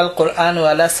নাজালাল কোরআন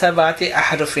ওয়ালা সাবাতি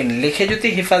আহরুফিন লিখে যদি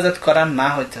হেফাজত করা না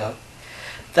হতো,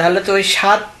 তাহলে তো ওই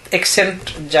 7 অ্যাকসেন্ট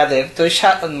যাদের, তো ওই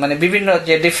মানে বিভিন্ন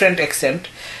যে ডিফারেন্ট অ্যাকসেন্ট,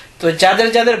 তো যাদের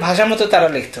যাদের ভাষা মতো তারা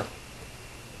লিখত,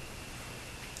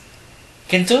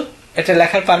 কিন্তু এটা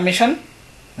লেখার পারমিশন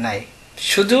নাই।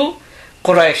 শুধু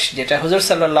কুরাইশ, যেটা হুজুর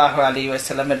সাল্লাল্লাহু আলাইহি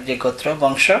ওয়াসাল্লামের যে গোত্র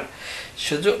বংশ,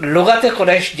 শুধু লুগাতে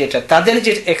কুরাইশ যেটা, তাদের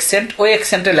যে অ্যাকসেন্ট, ওই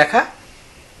অ্যাকসেন্টে লেখা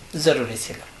জরুরি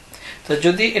ছিল। তো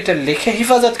যদি এটা লিখে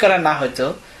হেফাজত করা না হতো,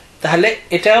 তাহলে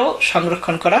এটাও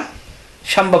সংরক্ষণ করা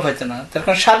সম্ভব হতো না।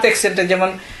 তখন 7 অ্যাকসেন্টে, যেমন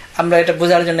আমরা এটা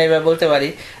বোঝার জন্য এইভাবে বলতে পারি,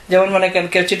 যেমন মনে করেন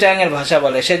কেউ চিটাগাঙের ভাষা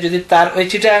বলে, সে যদি তার ওই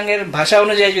চিটাগাঙের ভাষা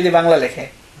অনুযায়ী যদি বাংলা লেখে,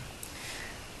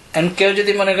 কেউ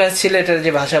যদি মনে করেন সিলেটের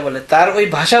যে ভাষা বলে, তার ওই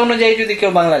ভাষা অনুযায়ী যদি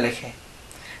কেউ বাংলা লেখে,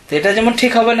 তো এটা যেমন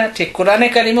ঠিক হবে না, ঠিক কোরআনে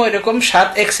কারিমে এরকম 7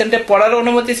 অ্যাকসেন্টে পড়ার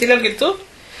অনুমতি ছিল, কিন্তু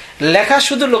লেখা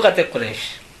শুধু লুগাতে কুরাইশ,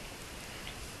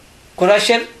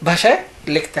 কুরাইশের ভাষায়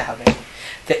লিখতে হবে।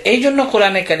 তো এই জন্য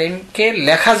কোরআনে কারিমকে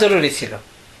লেখা জরুরি ছিল,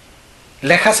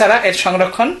 লেখা ছাড়া এর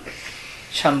সংরক্ষণ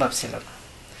সম্ভব ছিল না।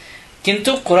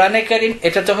 কিন্তু কোরআনে কারিম,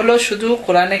 এটা তো হলো শুধু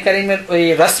কোরআনে কারিমের ওই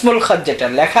রাসমুল খাত, যেটা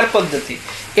লেখার পদ্ধতি,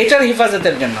 এটার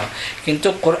হেফাজতের জন্য। কিন্তু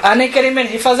কোরআনে কারিমের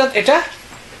হেফাজত এটা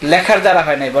লেখার দ্বারা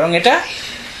হয় নাই, বরং এটা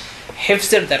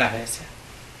হিফজের দ্বারা হয়েছে।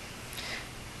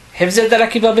 হিফজের দ্বারা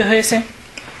কিভাবে হয়েছে?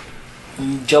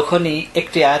 যখনই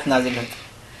একটি আয়াত নাজিল হতো,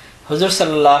 হুজুর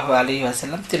সাল্লাল্লাহু আলাইহি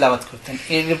ওয়াসাল্লাম তিলাওয়াত করতেন।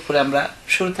 এর উপরে আমরা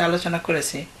শুরুতে আলোচনা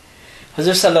করেছি।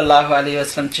 হুজুর সাল্লাল্লাহু আলাইহি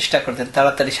ওয়াসাল্লাম চেষ্টা করতেন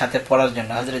তাড়াতাড়ি সাথে পড়ার জন্য,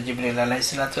 হযরত জিবরিল আলাইহিস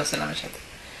সালাতু ওয়াসাল্লামের সাথে।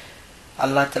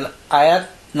 আল্লাহ তাআলা আয়াত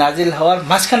নাজিল হওয়ার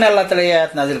মাঝখানে আল্লাহ তাআলা এই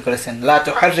আয়াত নাজিল করেছেন, লা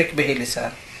তুহাররিক বিহি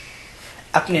লিসান,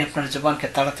 আপনি আপনার জবানকে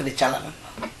তাড়াতাড়ি চালাবেন না।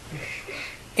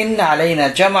 ইন্না আলাইনা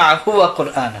জামাআহু ওয়া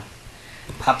কুরআনা,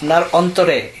 আপনার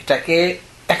অন্তরে এটাকে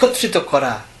একত্রিত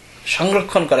করা,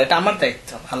 সংরক্ষণ করা, এটা আমার দায়িত্ব।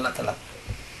 আল্লাহ তাআলা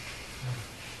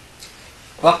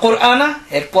ওয়া কুরআনা,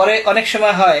 এরপরে অনেক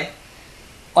সময় হয়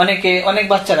অনেক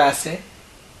বাচ্চারা আছে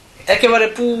একেবারে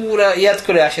পুরা ইয়াদ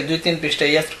করে আসে, 2-3 পৃষ্ঠা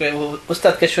ইয়াদ করে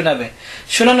উস্তাদকে শোনাবে,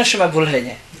 শোনানোর সময় ভুল হয়ে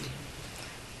যায়,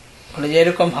 বলে যে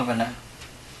এরকম হবে না।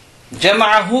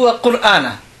 জামাআহু ওয়া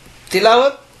কুরআনা,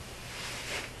 তিলাওয়াত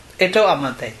এটাও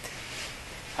আমার দায়িত্ব।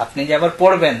 আপনি যে আবার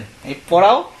পড়বেন, এই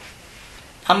পড়াও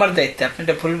আমার দায়িত্ব, আপনি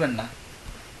এটা ভুলবেন না।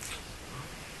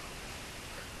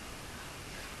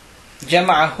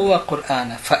 জামাআহু ওয়া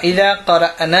কুরআনা ফাইযা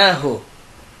ক্বারানাহু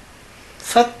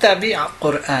ফাত্তাবি'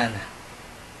 কুরআনা,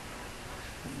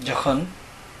 যখন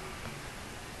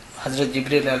হযরত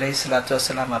জিবরিল আলাইহিস সালাতু ওয়াস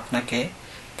সালাম আপনাকে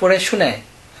পড়ে শোনায়,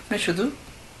 আপনি শুধু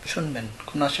শুনবেন,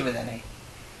 কোনো অসুবিধা নেই।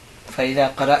 ফাইযা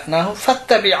ক্বারানাহু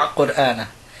ফাত্তাবি' কুরআনা,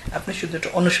 আপনি শুধু এটা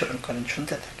অনুসরণ করেন,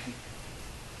 শুনতে থাকেন।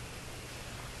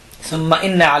 সুম্মা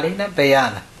ইন্না আলাইনা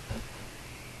বায়ানা,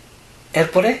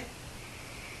 এরপরে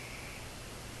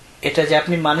এটা যে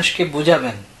আপনি মানুষকে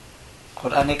বুঝাবেন,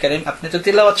 কোরআনে কারীম আপনি তো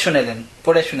তিলাওয়াত শুনেলেন,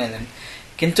 পড়ে শুনেলেন,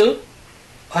 কিন্তু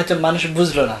হয়তো মানুষ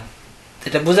বুঝলো না,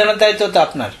 এটা বোঝানোর দায়িত্ব তো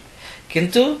আপনার,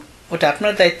 কিন্তু ওটা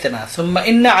আপনার দায়িত্ব না। সুম্মা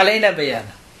ইন্না আলাইনা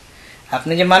বায়ানা,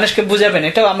 আপনি যে মানুষকে বুঝাবেন,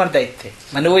 এটাও আমার দায়িত্ব,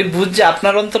 মানে ওই বুঝ যে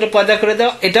আপনার অন্তরে পয়দা করে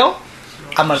দেওয়া, এটাও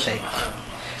আমার দায়িত্ব।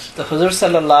 তো হুজুর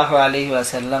সাল্লাল্লাহু আলাইহি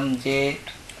ওয়াসাল্লাম যে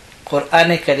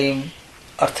কোরআনে কারীম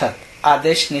অর্থাৎ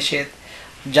আদেশ নিষেধ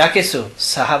যা কিছু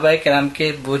সাহাবায়ে কেরামকে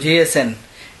বুঝিয়েছেন,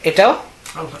 এটাও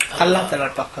আল্লাহ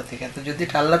তাআলার পক্ষ থেকে। তো যদি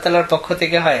এটা আল্লাহ তাআলার পক্ষ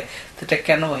থেকে হয়, তো এটা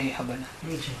কেন ওহী হবে না?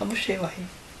 অবশ্যই ওহী।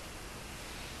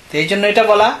 তো এই জন্য এটা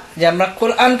বলা যে আমরা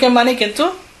কোরআনকে মানি, কিন্তু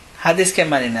হাদিসকে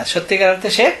মানি না। সত্যিকার অর্থে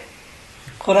সে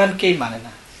কোরআনকেই মানে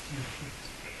না।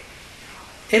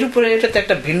 এর উপরে এটা তো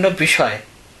একটা ভিন্ন বিষয়,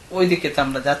 ওইদিকে তো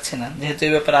আমরা যাচ্ছি না, যেহেতু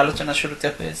এই ব্যাপারে আলোচনা শুরুতে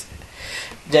হয়েছে।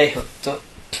 যাই হোক, তো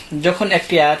যখন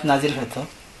একটি আয়াত নাজিল হতো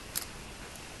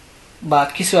বা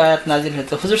কিছু আয়াত নাজিল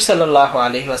হতো, হুজুর সাল্লাল্লাহু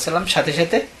আলাইহি ওয়াসাল্লাম সাথে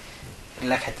সাথে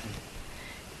লেখাতেন।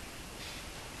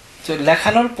 তো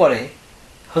লেখানোর পরে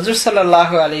হুজুর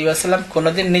সাল্লাল্লাহু আলাইহি ওয়াসাল্লাম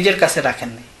কোনোদিন নিজের কাছে রাখেন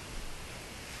নাই,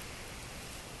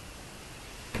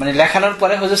 মানে লেখানোর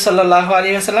পরে হুজুর সাল্লাল্লাহু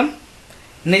আলাইহি ওয়াসাল্লাম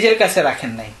নিজের কাছে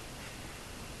রাখেন নাই।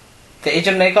 তো এই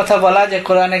জন্য এই কথা বলা যে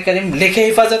কোরআনে কারীম লিখে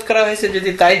হেফাজত করা হয়েছে,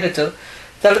 যদি তাই হতো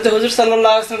তাহলে তো হুজুর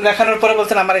সাল্লাল্লাহু আলাইহি ওয়াসাল্লাম লেখানোর পরে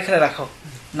বলতেন আমার এখানে রাখো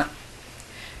না।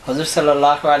 হুজুর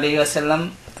সাল্লাল্লাহু আলাইহি ওয়াসাল্লাম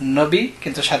নবী,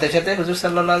 কিন্তু সাথে সাথে হুজুর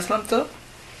সাল্লাল্লাহু আলাইহি ওয়াসাল্লাম তো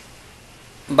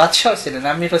বাদশাহ ছিলেন,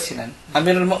 আমিরও ছিলেন,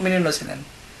 আমিরুল মুমিনিনও ছিলেন।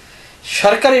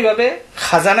 সরকারিভাবে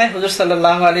খাজানায় হুজুর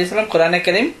সাল্লাল্লাহু আলাইহি ওয়াসাল্লাম কোরআনে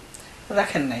কারীম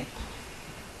রাখেন নাই।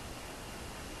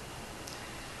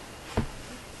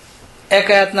 এক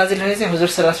আয়াত নাজিল হয়েছে, হুজুর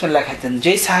সাল্লাল্লাহু আলাইহি ওয়াসাল্লাম লেখাতেন,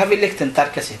 যেই সাহাবী লিখতেন তার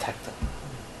কাছেই থাকতো।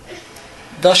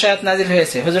 10 আয়াত নাজিল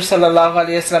হয়েছে, হুজুর সাল্লাল্লাহু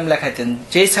আলাইহি ওয়াসাল্লাম লেখাতেন,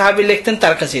 যেই সাহাবী লিখতেন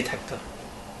তার কাছেই থাকতো।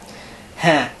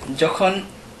 হ্যাঁ, যখন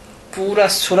পুরা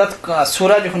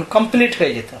সূরা যখন কমপ্লিট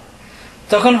হয়ে যেত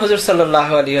তখন হুজুর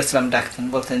সাল্লাল্লাহু আলাইহি ওয়াসাল্লাম ডাকতেন,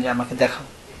 বলতেন যে আমাকে দেখাও।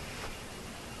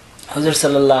 হুজুর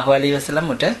সাল্লাল্লাহু আলাইহি ওয়াসাল্লাম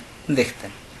ওটা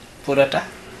দেখতেন, পুরাটা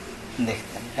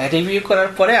দেখতেন, রিভিউ করার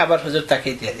পরে আবার হুজুর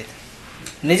তাকেই দিয়ে দিতেন,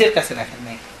 নিজের কাছে রাখেন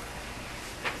নাই।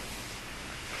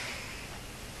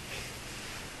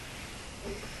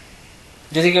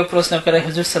 যদি কেউ প্রশ্ন করে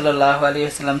হুজুর সাল্লাল্লাহু আলাইহি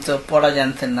ওয়াসাল্লাম তো পড়া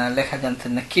জানতেন না, লেখা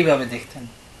জানতেন না, কিভাবে দেখতেন?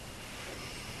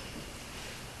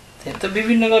 তো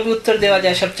বিভিন্ন ভাবে উত্তর দেওয়া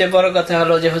যায়। সবচেয়ে বড় কথা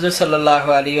হলো যে হুজুর সাল্লাল্লাহু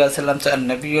আলাইহি ওয়াসাল্লাম তো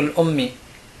নবিউল উম্মি,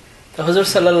 তো হুজুর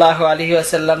সাল্লাল্লাহু আলাইহি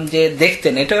ওয়াসাল্লাম যে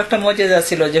দেখতেন এটাও একটা মুজিজা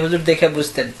ছিল, যে হুজুর দেখে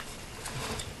বুঝতেন,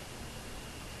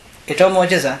 এটাও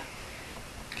মুজিজা।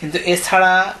 কিন্তু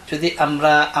এছাড়া যদি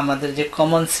আমরা আমাদের যে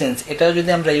কমন সেন্স এটাও যদি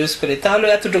আমরা ইউজ করি তাহলে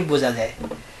এতটুকু বোঝা যায়।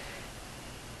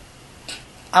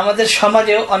 আমাদের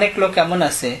সমাজেও অনেক লোক এমন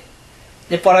আছে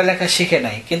যে পড়ালেখা শিখে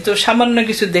নাই, কিন্তু সামান্য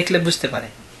কিছু দেখলে বুঝতে পারে,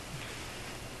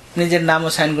 নিজের নামও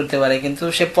সাইন করতে পারে, কিন্তু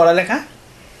সে পড়ালেখা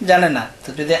জানে না। তো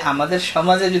যদি আমাদের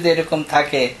সমাজে যদি এরকম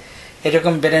থাকে,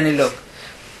 এরকম ব্রেনি লোক,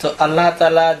 তো আল্লাহ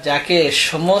তাআলা যাকে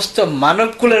সমস্ত মানব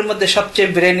কুলের মধ্যে সবচেয়ে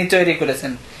ব্রেনি তৈরি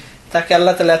করেছেন তাকে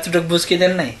আল্লাহ তাআলা এতটুকু বুঝ কি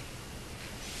দেন নাই?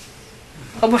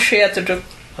 অবশ্যই এতটুকু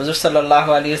হুজুর সাল্লাল্লাহু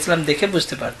আলাইহি ওয়াসাল্লাম দেখে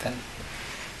বুঝতে পারতেন।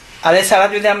 আর এছাড়া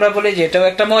যদি আমরা বলি যে এটাও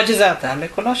একটা মুজিজা, তাহলে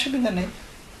কোনো অসুবিধা নেই,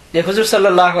 যে হুজুর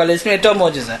সাল্লাল্লাহু আলাইহি ওয়াসাল্লাম এটাও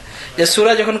মুজিজা যে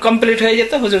সূরা যখন কমপ্লিট হয়ে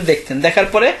যেত হুজুর দেখতেন, দেখার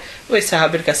পরে ওই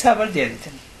সাহাবীর কাছে আবার দিয়ে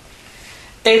দিতেন।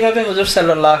 এইভাবে হুজুর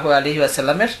সাল্লাল্লাহু আলাইহি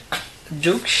ওয়াসাল্লামের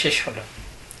যুগ শেষ হলো।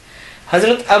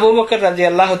 হযরত আবু বকর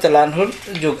রাদিয়াল্লাহু তাআলা আনহুর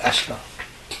যুগ আসলো।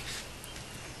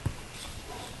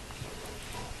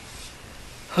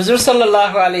 হুজুর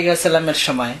সাল্লাল্লাহু আলাইহি ওয়াসাল্লামের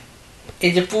সময়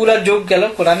এই যে পুরা যুগ গেল,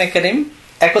 কোরআনে কারীম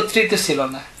একত্রিত ছিল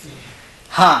না।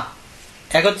 হ্যাঁ,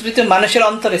 একত্রিত মানুষের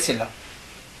অন্তরে ছিল,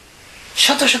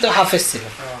 শত শত হাফেজ ছিল,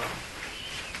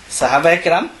 সাহাবায়ে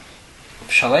কেরাম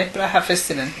সবাই প্রায় হাফেজ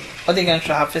ছিলেন, অধিকাংশ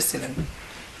হাফেজ ছিলেন,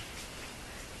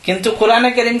 কিন্তু কোরআনে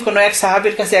কারীম কোন এক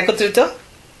সাহাবীর কাছে একত্রিত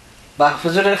বা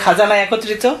হুজুরের খাজানায়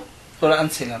একত্রিত কোরআন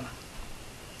ছিল না।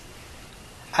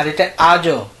 আর এটা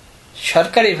আজও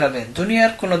সরকারি ভাবে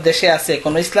দুনিয়ার কোন দেশে আছে,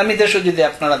 কোন ইসলামী দেশও যদি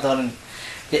আপনারা ধরেন,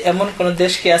 যে এমন কোন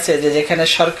দেশ কি আছে যে যেখানে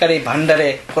সরকারি ভান্ডারে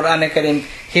কোরআনে কারীম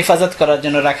হেফাজত করার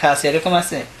জন্য রাখা আছে? এরকম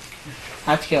আছে?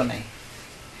 আজকেও নাই।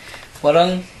 বরং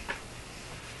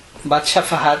বাদশাহ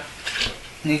ফাহাদ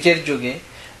নিজের যুগে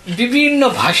বিভিন্ন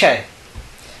ভাষায়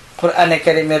কোরআনে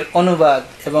কারীমের অনুবাদ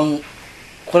এবং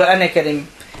কোরআনে কারীম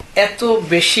এত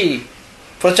বেশি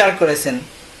প্রচার করেছেন,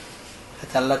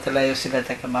 আল্লাহ তাআলা এই ওসিলায়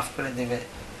তাকে মাফ করে দিবে,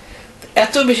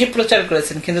 এত বেশি প্রচার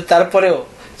করেছেন, কিন্তু তারপরেও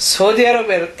সৌদি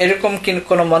আরবের এরকম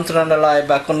কোন মন্ত্রণালয়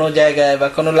বা কোনো জায়গায় বা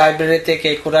কোনো লাইব্রেরি থেকে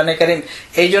কোরআনে কারীম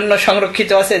এই জন্য সংরক্ষিত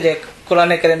আছে যে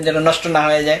কোরআনে কারীম যেন নষ্ট না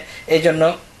হয়ে যায়, এই জন্য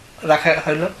রাখা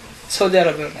হইল। সৌদি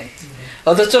আরবেও নাই।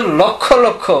 অথচ লক্ষ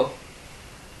লক্ষ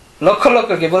লক্ষ লক্ষ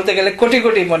কি বলতে গেলে কোটি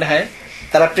কোটি মনে হয়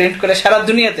তারা প্রিন্ট করে সারা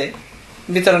দুনিয়াতে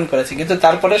বিতরণ করেছে, কিন্তু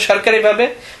তারপরে সরকারি ভাবে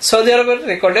সৌদি আরবের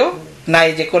রেকর্ডেও নাই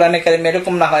যে কোরআনে কারীম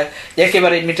এরকম না হয়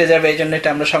একেবারে মিটে যাবে, এই জন্য এটা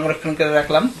আমরা সংরক্ষণ করে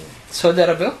রাখলাম। সৌদি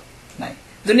আরবেও নাই,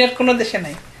 দুনিয়ার কোনো দেশে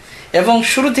নাই, এবং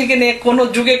শুরু থেকে নিয়ে কোনো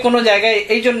যুগে কোনো জায়গায়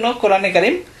এই জন্য কোরআনে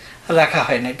কারীম রাখা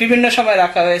হয় নাই। বিভিন্ন সময়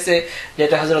রাখা হয়েছে,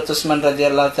 যেটা হযরত উসমান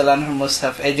রাদিয়াল্লাহু তাআলা আনহুর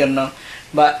মুসহাফ এই জন্য,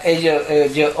 বা এই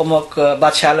যে অমুক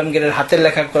বাদশাহ আলমগীরের হাতের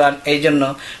লেখা কোরআন এই জন্য,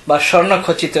 বা স্বর্ণ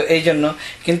খচিত এই জন্য,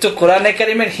 কিন্তু কোরআনে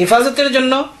কারীমের হেফাজতের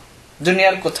জন্য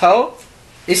দুনিয়ার কোথাও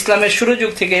ইসলামের শুরু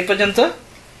যুগ থেকে এই পর্যন্ত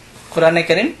কোরআনে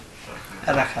কারীম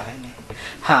রাখা হয়নি।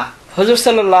 হ্যাঁ, হুজুর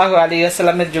সাল্লাল্লাহু আলাইহি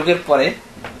ওয়াসাল্লামের যুগের পরে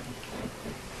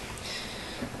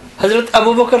হযরত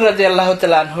আবু বকর রাদিয়াল্লাহু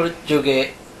তাআলা আনহুর যুগে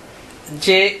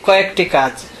যে কয়েকটি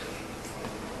কাজ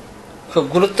খুব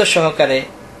গুরুত্ব সহকারে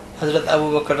হযরত আবু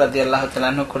বকর রাদিয়াল্লাহু তাআলা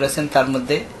আনহু করেছেন, তার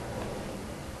মধ্যে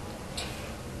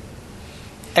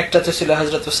একটা তো ছিল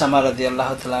হযরত উসামা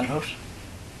রাদিয়াল্লাহু তাআলা আনহুর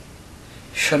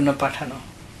সৈন্য পাঠানো,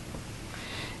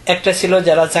 একটা ছিল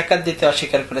যারা যাকাত দিতে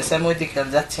অস্বীকার করেছে। আমি ওইদিকে আর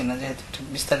যাচ্ছি না, যেহেতু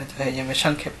বিস্তারিত হয়ে যাবে,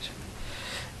 সংক্ষেপে।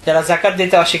 যারা যাকাত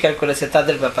দিতে অস্বীকার করেছে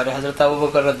তাদের ব্যাপারে হযরত আবু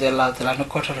বকর রাদিয়াল্লাহু তাআলা আনহু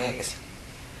কঠোর হয়ে গেছে,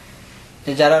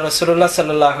 যে যারা রাসূলুল্লাহ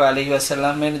সাল্লাল্লাহু আলাইহি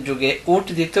ওয়াসাল্লামের যুগে উট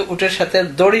দিত, উটের সাথে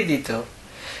দড়ি দিত,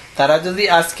 তারা যদি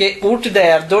আজকে উট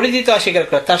দেয় আর দড়ি দিতে অস্বীকার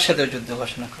করে তার সাথে যুদ্ধ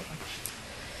ঘোষণা করবে।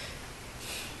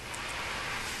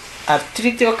 আর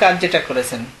তৃতীয় কাজ যেটা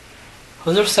করেছেন,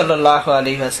 হুজুর সাল্লাল্লাহু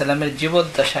আলাইহি ওয়াসাল্লামের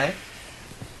জীবদ্দশায়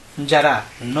যারা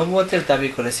নবুয়তের দাবি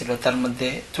করেছিল, তার মধ্যে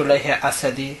তুলাইহা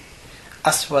আসাদি,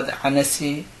 আসওয়াদ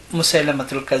আনাসি,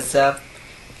 মুসাইলামাতুল কাজ্জাব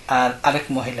আর আরেক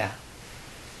মহিলা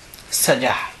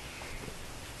সাজাহ।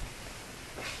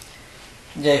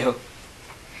 যাই হোক,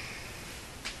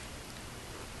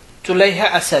 চুলাইহা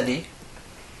আসাদি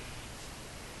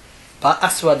বা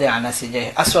আসওয়াদে আনাসি, যাই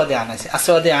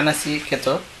আসওয়াদে আনাসি কে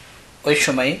তো ওই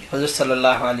সময় হুজুর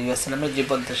সাল্লাল্লাহু আলাইহি ওয়াসাল্লামের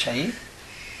জীবদ্দশায়ী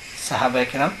সাহাবায়ে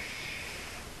কেরাম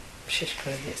শেষ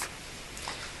করে দিয়েছে।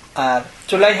 আর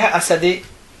চুলাইহা আসাদি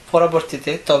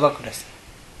পরবর্তীতে তওবা করেছে,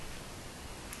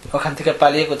 ওখান থেকে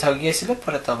পালিয়ে কোথাও গিয়েছিল,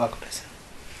 পরে তওবা করেছে।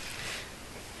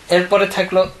 এরপরে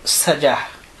থাকলো সাজাহ,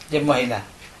 যে মহিলা,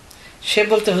 সে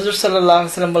বলতে হুজুর সাল্লাল্লাহু আলাইহি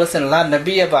ওয়াসাল্লাম বলেছেন লা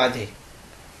নবিয়্যা বাদি,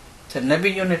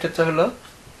 নবিয়্যুন এটা তো হলো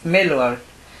মেল ওয়ার্ড,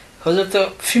 হুজুর তো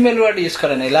ফিমেল ওয়ার্ড ইউজ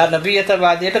করে নাই, লা নবিয়্যা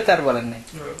বাদি এটা তার বলেন নাই।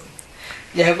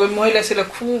 যাই হোক, ওই মহিলা ছিল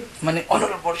খুব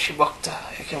অনরবর্ষী বক্তা,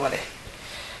 একেবারে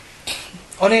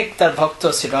অনেক তার ভক্ত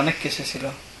ছিল, অনেক কিছু ছিল।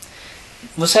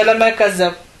 মুসাইলামা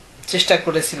কাযযাব চেষ্টা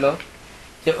করেছিল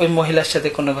যে ওই মহিলার সাথে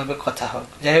কোনোভাবে কথা হোক।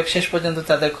 যাই হোক, শেষ পর্যন্ত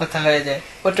তাদের কথা হয়ে যায়,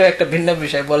 ওটা একটা ভিন্ন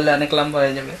বিষয়, বললে অনেক লম্বা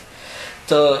হয়ে যাবে।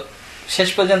 তো শেষ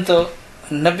পর্যন্ত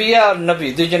নবিয়া আর নবী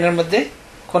দুইজনের মধ্যে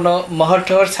কোনো মহর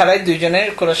টহর ছাড়াই, দুইজনের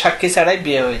কোনো সাক্ষী ছাড়াই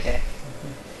বিয়ে হয়ে যায়।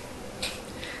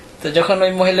 তো যখন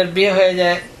ওই মহিলার বিয়ে হয়ে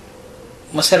যায়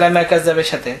মুসাইলামা কাযযাবের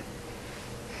সাথে,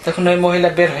 তখন ওই মহিলা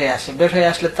বের হয়ে আসে। বের হয়ে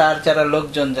আসলে তার যারা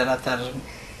লোকজন, যারা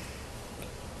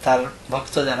তার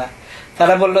ভক্ত যারা,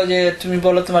 তারা বললো যে তুমি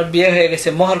বলো তোমার বিয়ে হয়ে গেছে,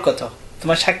 মোহর কত,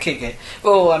 তোমার সাক্ষীকে?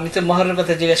 ও আমি তো মোহরের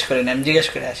কথা জিজ্ঞেস করি না, আমি জিজ্ঞেস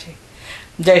করে আসি।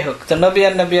 যাই হোক, তো নবী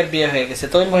আর বিয়ে হয়ে গেছে।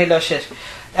 তো ওই মহিলা শেষ।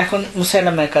 এখন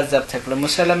মুসাইলামা কাযযাব থাকলো।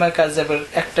 মুসাইলামা কাযযাবের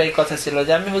একটাই কথা ছিল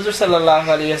যে আমি হুজুর সাল্লাল্লাহু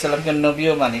আলাইহি ওয়াসাল্লামকে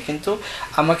নবীও মানি, কিন্তু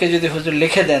আমাকে যদি হুজুর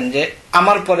লিখে দেন যে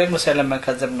আমার পরে মুসাইলামা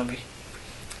কাযযাব নবী,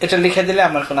 এটা লিখে দিলে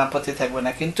আমার কোনো আপত্তি থাকবে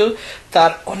না। কিন্তু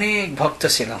তার অনেক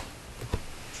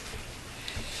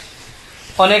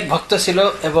ভক্ত ছিল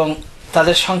এবং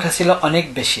তাদের সংখ্যা ছিল অনেক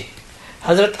বেশি।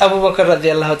 হযরত আবু বকর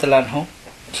রাদিয়াল্লাহু তাআলা আনহু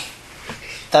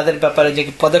তাদের ব্যাপারে যে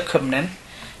পদক্ষেপ নেন,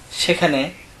 সেখানে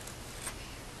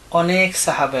অনেক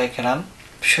সাহাবায়ে কেরাম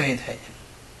শহীদ হয়ে যান।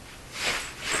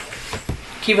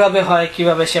 কিভাবে হয়,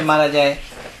 কিভাবে সে মারা যায়,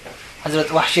 হযরত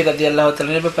ওয়াহশী রাদিয়াল্লাহু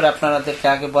তাআলা এর ব্যাপারে আপনাদেরকে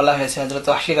আগে বলা হয়েছে। হযরত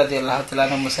ওয়াহশী রাদিয়াল্লাহু তাআলা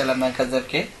মুসাইলামা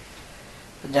কাযযাবকে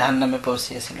জাহান্নামে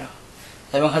পৌঁছিয়েছিল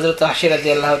এবং হযরত ওয়াহশী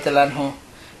রাদিয়াল্লাহু তাআলা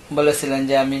বলেছিলেন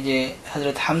যে আমি যে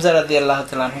হযরত হামজা রাদিয়াল্লাহু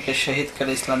তাআলা কে শহীদ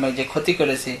করে ইসলামের যে ক্ষতি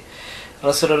করেছি,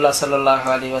 রাসূলুল্লাহ সাল্লাল্লাহু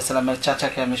আলাইহি ওয়াসাল্লামের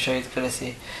চাচাকে আমি শহীদ করেছি,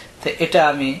 তো এটা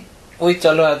আমি ওই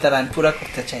তলোয়ার দ্বারা আমি পুরা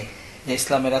করতে চাই, যে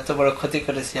ইসলামের এত বড় ক্ষতি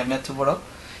করেছি আমি, এত বড়,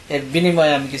 এর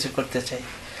বিনিময়ে আমি কিছু করতে চাই।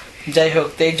 যাই হোক,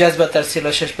 তো এই জজবা তার ছিল।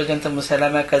 শেষ পর্যন্ত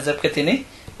মুসাইলামা কাযযাবকে তিনি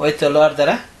ওই তলোয়ার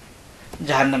দ্বারা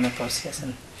জাহান্নামে পৌঁছিয়েছেন।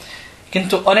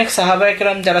 কিন্তু অনেক সাহাবায়ে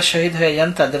কেরাম যারা শহীদ হয়ে যান,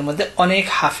 তাদের মধ্যে অনেক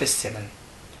হাফেজ ছিলেন।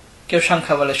 কেউ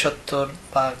সংখ্যা বলে 70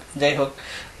 বা যাই হোক,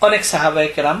 অনেক সাহাবায়ে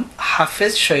কেরাম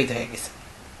হাফেজ শহীদ হয়ে গেছে।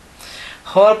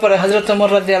 হওয়ার পরে হযরত ওমর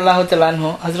রাদিয়াল্লাহু তাআলা আনহু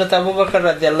হযরত আবু বকর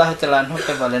রাদিয়াল্লাহু তাআলা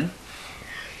আনহুকে বলেন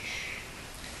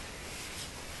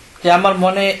যে আমার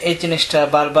মনে এই জিনিসটা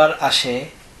বারবার আসে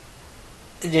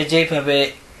যে যেভাবে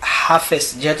হাফেজ,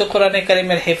 যেহেতু কোরআনে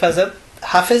কারিমের হেফাজত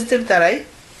হাফেজদের দ্বারাই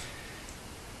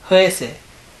হয়েছে,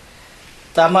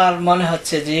 তা আমার মনে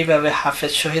হচ্ছে যে এইভাবে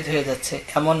হাফেজ শহীদ হয়ে যাচ্ছে,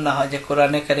 এমন না হয় যে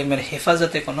কোরআনে কারিমের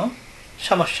হেফাজতে কোনো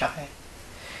সমস্যা হয়।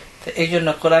 তো এই জন্য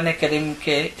কোরআনে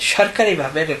কারিমকে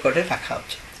সরকারিভাবে রেকর্ডে রাখা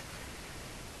উচিত।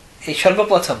 এই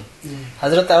সর্বপ্রথম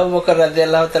হযরত আবু বকর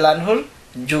রাদিয়াল্লাহু তাআলা আনহুর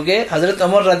যুগে হযরত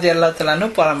ওমর রাদিয়াল্লাহু তাআলা আনহু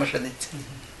পরামর্শ দিচ্ছেন।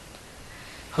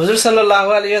 হুজুর সাল্লাল্লাহু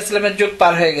আলাইহি ওয়াসাল্লামের যুগ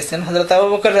পার হয়ে গেছেন, হযরত আবু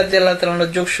বকর রাদিয়াল্লাহু তাআলা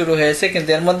আনহুর যুগ শুরু হয়েছে, কিন্তু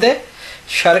এর মধ্যে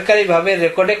সরকারিভাবে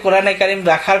রেকর্ডে কোরআনে কারিম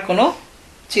রাখার কোনো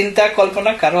চিন্তা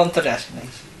কল্পনা কারো অন্তরে আসে নাই।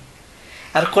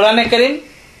 আর কোরআনে কারিম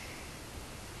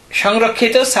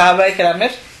সংরক্ষিত সাহাবায়ে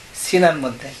কেরামের সিনার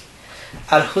মধ্যে।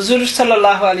 আর হুজুর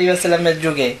সাল্লাল্লাহু আলাইহি ওয়াসাল্লামের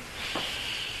যুগে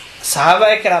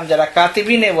সাহাবায়ে কেরাম যারা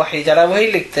কাতিবিনে ওয়াহি, যারা ওয়াহি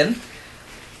লিখতেন,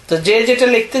 তো যে যেটা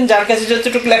লিখতেন, যার কাছে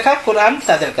যতটুকু লেখা কোরআন,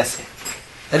 তাদের কাছে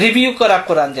রিভিউ করা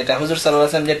কোরআন, যেটা হুজুর সাল্লাল্লাহু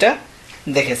আলাইহি ওয়াসাল্লাম যেটা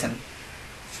দেখেছেন।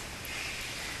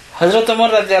 হযরত ওমর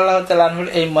রাদিয়াল্লাহু তাআলা আনহুর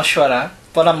এই মশওয়ারা,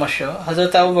 পরামর্শ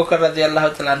হযরত আবু বকর রাদিয়াল্লাহু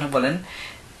তাআলা আনহু বলেন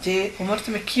যে ওমর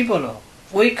তুমি কি বলো,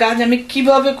 ওই কাজ আমি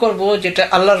কিভাবে করব যেটা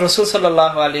আল্লাহর রাসূল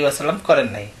সাল্লাল্লাহু আলাইহি ওয়াসাল্লাম করেন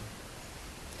নাই।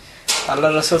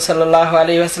 আল্লাহর রাসূল সাল্লাল্লাহু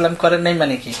আলাইহি ওয়াসাল্লাম করেন নাই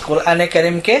মানে কি? কোরআনে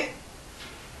কারীমকে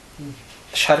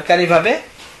সরকারিভাবে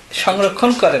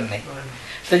সংরক্ষণ করেন নাই।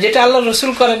 তো যেটা আল্লাহর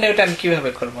রাসূল করেন নাই, ওটা আমি কিভাবে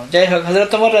করব? যাই হোক,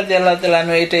 হযরত ওমর রাদিয়াল্লাহু তাআলা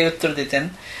আনহু এটাই উত্তর দিতেন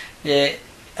যে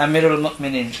আমিরুল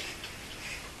মুমিনিন,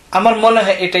 আমার মনে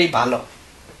হয় এটাই ভালো,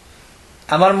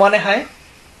 আমার মনে হয়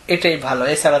এটাই ভালো,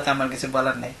 এছাড়া তো আমার কিছু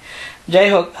বলার নেই। যাই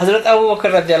হোক, হযরত আবু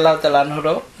বকর রাদিয়াল্লাহু তাআলা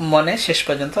আনহুরও মনে শেষ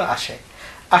পর্যন্ত আসে।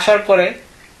 আসার পরে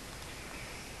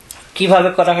কিভাবে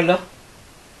করা হলো?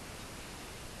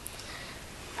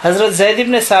 হযরত যায়েদ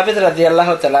ইবনে সাবিত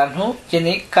রাদিয়াল্লাহু তাআলা আনহু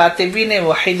যিনি কাতিবিনে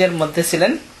ওয়াহিদের মধ্যে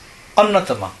ছিলেন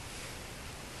অন্যতম।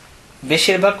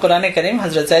 বেশিরভাগ কোরআনে কারীম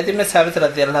হযরত যায়েদ ইবনে সাবিত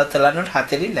রাদিয়াল্লাহু তাআলা আনহুর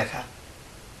হাতেরই লেখা।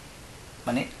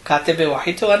 মানে কাতিবে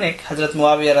ওয়াহি তো অনেক, হযরত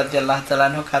মুয়াবিয়া রাদিয়াল্লাহু তাআলা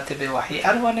আনহু কাতিবে ওয়াহি,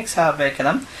 আর অনেক সাহাবায়ে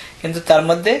কেরাম, কিন্তু তার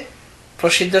মধ্যে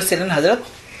প্রসিদ্ধ ছিলেন হযরত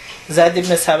যায়েদ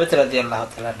ইবনে সাবিত রাদিয়াল্লাহু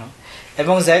তাআলা আনহু।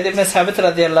 এবং যায়েদ ইবনে সাবিত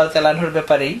রাদিয়াল্লাহু তাআলা আনহুর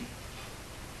ব্যাপারেই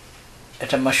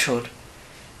এটা মাশহুর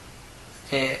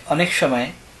যে অনেক সময়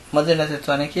মদিনাতে তো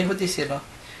অনেক ইহুদি ছিল,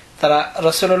 তারা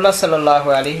রাসূলুল্লাহ সাল্লাল্লাহু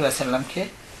আলাইহি ওয়াসাল্লামকে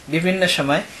বিভিন্ন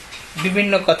সময়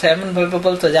বিভিন্ন কথা এমন ভাবে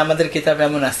বলতো যে আমাদের কিতাবে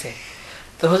এমন আছে।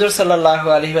 তো হুজুর সাল্লাল্লাহু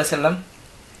আলাইহি ওয়াসাল্লাম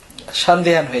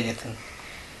সন্দেহান হয়ে যেতেন।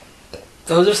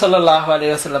 তো হুজুর সাল্লাল্লাহু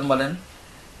আলাইহি ওয়াসাল্লাম বলেন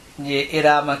যে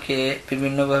এরা আমাকে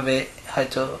বিভিন্নভাবে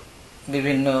হয়তো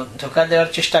বিভিন্ন ধোঁকা দেওয়ার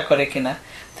চেষ্টা করে কিনা,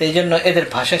 তো এই জন্য এদের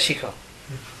ভাষা শিখো।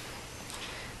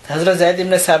 হযরত যায়েদ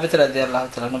ইবনে সাবিত রাদিয়াল্লাহু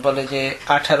তাআলা বলে যে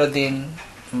 18 দিন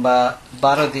বা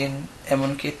 12 দিন,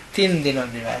 এমনকি 3 দিনের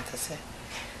রিওয়ায়াত আছে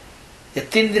যে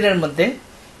 3 দিনের মধ্যে,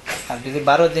 আর যদি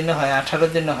 12 দিনও হয় 18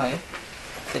 দিনও হয়,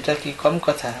 এটা কি কম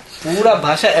কথা, পুরা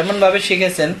ভাষা এমন ভাবে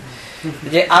শিখেছেন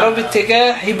যে আরবি থেকে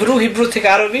হিব্রু, হিব্রু থেকে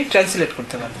আরবি ট্রান্সলেট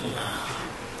করতে পারতেন।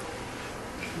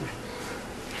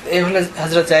 এই হলো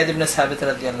হযরত যায়েদ ইবনে সাবিত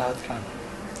রাদিয়াল্লাহু তাআলা।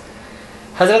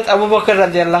 হযরত আবু বকর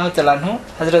রাদিয়াল্লাহু তাআলা আনহু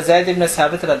হযরত যায়েদ ইবনে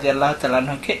সাবিত রাদিয়াল্লাহু তাআলা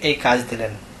আনহুকে এই কাজ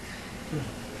দিলেন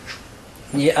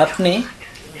যে আপনি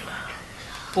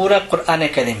পুরা কোরআনে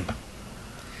কারীম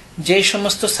যে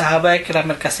সমস্ত সাহাবায়ে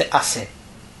কেরামের কাছে আছে,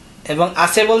 এবং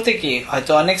আছে বলতে কি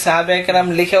হয়তো অনেক সাহাবায়ে কেরাম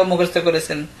লিখেও মুখস্থ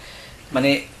করেছেন, মানে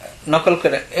নকল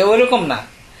করে, ওইরকম না,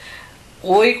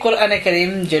 ওই কোরআনে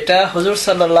কারীম যেটা হুজুর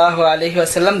সাল্লাল্লাহু আলাইহি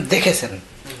ওয়াসাল্লাম দেখেছেন,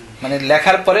 মানে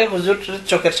লেখার পরে হুজুর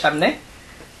চোখের সামনে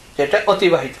যেটা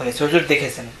অতিবাহিত হয়েছে, হুজুর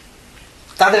দেখেছেন,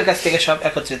 তাদের কাছ থেকে সব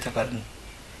একত্রিত করেন।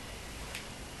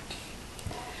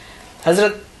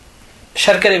 হযরত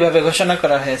সরকারি ভাবে ঘোষণা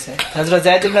করা হয়েছে, হযরত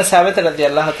যায়েদ ইবনে সাবিত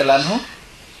রাদিয়াল্লাহু তাআলা আনহু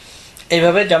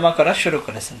এইভাবে জমা করা শুরু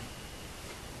করেছেন।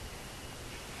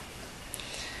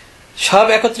 সব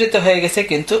একত্রিত হয়ে গেছে,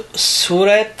 কিন্তু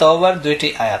সূরা তাওবার 2টি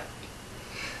আয়াত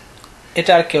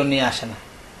এটা আর কেউ নিয়ে আসে না,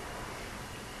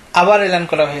 আবার এলান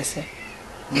করা হয়েছে।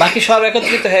 বাকি সব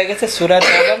একত্রিত হয়ে গেছে, সূরা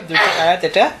তাওবার 2টি আয়াত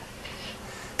এটা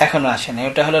এখনো আসে না।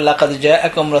 এটা হলো লাকাদ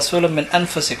জাআকুম রাসূলুম মিন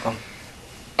আনফুসিকুম,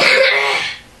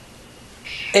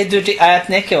 এই 2টি আয়াত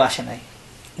নিয়ে কেউ আসে নাই।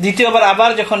 দ্বিতীয়বার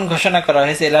আবার যখন ঘোষণা করা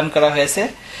হয়েছে, এলান করা হয়েছে,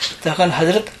 তখন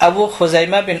হযরত আবু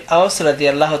খুজাইমা বিন আওস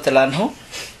রাদিয়াল্লাহু তাআলা আনহু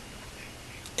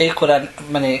এই কোরআন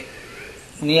মানে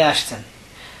নিয়ে আসছেন।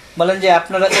 বলেন যে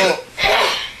আপনারা তো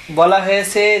বলা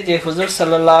হয়েছে যে হুজুর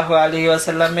সাল্লাল্লাহু আলাইহি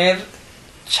ওয়াসাল্লামের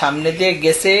সামনে দিয়ে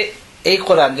গেছে এই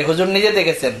কোরআন, যে হুজুর নিজে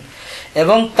দেখেছেন,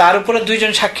 এবং তার উপরে 2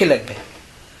 জন সাক্ষী লাগবে,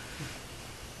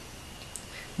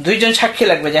 2 জন সাক্ষী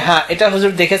লাগবে যে হ্যাঁ এটা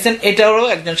হুজুর দেখেছেন, এটারও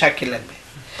একজন সাক্ষী লাগবে,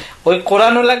 ওই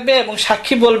কোরআনও লাগবে এবং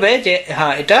সাক্ষী বলবে যে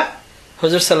হ্যাঁ এটা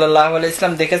হুজুর সাল্লাল্লাহু আলাইহি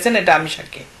ওয়াসাল্লাম দেখেছেন, এটা আমি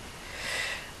সাক্ষী।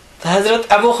 হযরত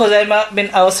আবু খুজাইমা বিন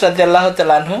আওস রাদিয়াল্লাহু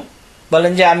তাআলা আনহু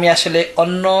বলেন যে আমি আসলে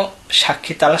অন্য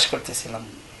সাক্ষী তালাশ করতেছিলাম,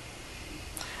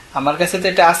 আমার কাছে তো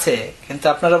এটা আছে, কিন্তু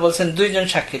আপনারা বলছেন 2 জন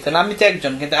সাক্ষী, তাহলে আমি তো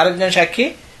একজন, কিন্তু আরেকজন সাক্ষী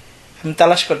আমি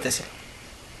তালাশ করতেছিলাম,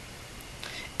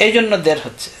 এই জন্য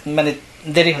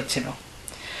দেরি হচ্ছিল।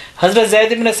 হযরত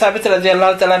যায়েদ ইবনে সাবিত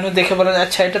রাদিয়াল্লাহু তাআলা আনহু দেখে বলেন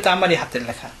আচ্ছা এটা তো আমারই হাতের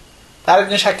লেখা, তার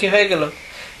একজন সাক্ষী হয়ে গেল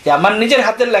যে আমার নিজের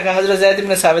হাতের লেখা। হযরত যায়েদ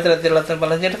ইবনে সাবিত রাদিয়াল্লাহু তাআলা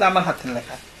বলেন যে এটা তো আমার হাতের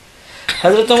লেখা।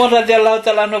 হযরত ওমর রাদিয়াল্লাহু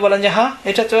তাআলা আনহু বলেন যে হ্যাঁ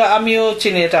এটা তো আমিও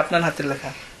চিনি, এটা আপনার হাতের লেখা,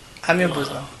 আমিও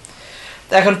বুঝলাম।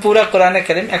 তো এখন পুরা কোরআনে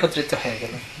কারীম একত্রিত হয়ে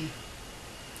গেল।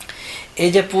 এই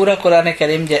যে পুরা কোরআনে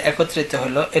কারীম যে একত্রিত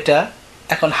হলো, এটা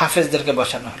এখন হাফেজদেরকে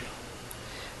বসানো হলো।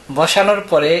 বসানোর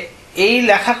পরে এই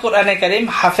লেখা কোরআনে কারীম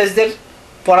হাফেজদের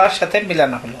পড়ার সাথে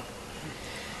মিলানো হলো।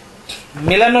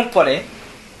 মিলানোর পরে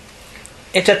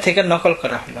এটার থেকে নকল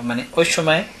করা হলো, মানে ওই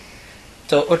সময়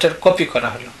তো ওটার কপি করা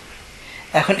হলো।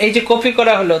 এখন এই যে কপি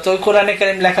করা হলো, তো কোরআনে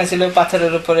কারীম লেখা ছিল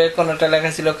পাথরের উপরে, কোনটা লেখা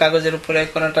ছিল কাগজের উপরে,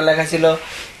 কোনটা লেখা ছিল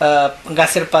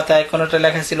গাছের পাতায়, কোনটা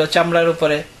লেখা ছিল চামড়ার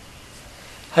উপরে।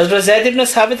 হযরত যায়েদ ইবনে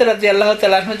সাবিত রাদিয়াল্লাহু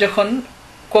তাআলা আনহু যখন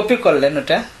কপি করলেন,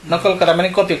 ওটা নকল করা মানে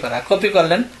কপি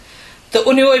করলেন, তো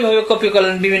উনি ওইভাবে কপি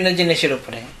করলেন বিভিন্ন জিনিসের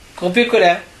উপরে। কপি করে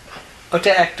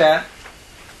ওটা একটা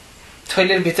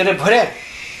থৈলির ভিতরে ভরে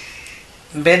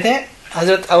বেঁধে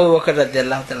হযরত আবু বকর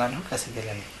রাদিয়াল্লাহু তাআলা আনহুর কাছে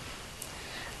দিলেন।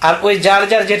 আর ওই যার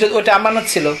যেটা ওটা আমানত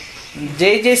ছিল,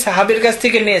 যেই সাহাবীর কাছ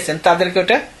থেকে নিয়েছেন তাদেরকে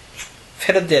ওটা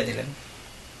ফেরত দিয়ে দিলেন।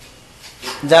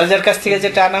 যার কাছ থেকে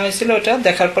যেটা আনা হয়েছিল ওটা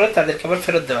দেখার পরে তাদেরকে আবার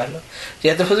ফেরত দেওয়া হলো,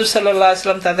 যেহেতু হুজুর সাল্লাল্লাহু আলাইহি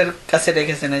ওয়াসাল্লাম তাদের কাছে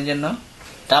রেখেছেন, এই জন্য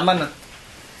আমানত।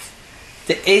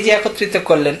 তো এই যে একত্রিত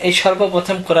করলেন, এই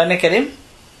সর্বপ্রথম কোরআনে কারীম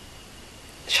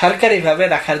সরকারিভাবে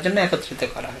রাখার জন্য একত্রিত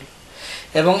করা হলো।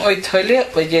 এবং ওই থৈলে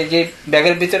ওই যে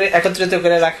ব্যাগের ভিতরে একত্রিত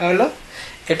করে রাখা হলো,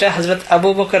 এটা হযরত আবু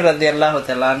বকর রাদিয়াল্লাহু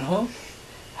তাআলা আনহু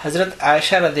হযরত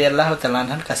আয়েশা রাদিয়াল্লাহু তাআলা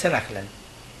আনহার কাছে রাখলেন।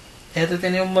 যেহেতু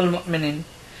তিনি উম্মুল মুমিনিন,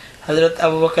 হযরত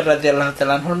আবু বকর রাদিয়াল্লাহু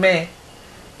তাআলা আনহুর মেয়ে,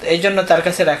 তো এই জন্য তার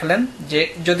কাছে রাখলেন যে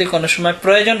যদি কোনো সময়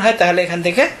প্রয়োজন হয় তাহলে এখান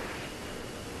থেকে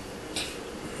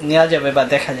নেওয়া যাবে বা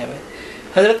দেখা যাবে।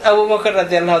 হযরত আবু বকর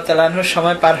রাদিয়াল্লাহু তাআলা আনহুর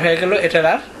সময় পার হয়ে গেল, এটার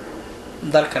আর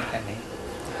দরকার হয়নি।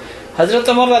 হযরত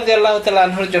ওমর রাদিয়াল্লাহু তাআলা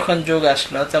আনহুর যখন যুগ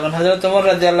আসলো, তখন হযরত ওমর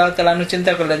রাদিয়াল্লাহু তাআলা আনহু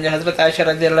চিন্তা করলেন যে হযরত আয়েশা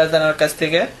রাদিয়াল্লাহু তাআলার কাছ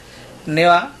থেকে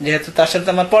নেওয়া, যেহেতু তার সাথে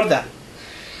আমার পর্দা,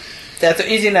 এত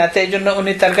ইজি না, তাই জন্য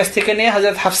উনি তার কাছ থেকে নিয়ে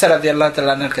হযরত হাফসা রাদিয়াল্লাহু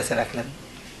তাআলা আনহার কাছে রাখলেন,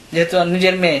 যেহেতু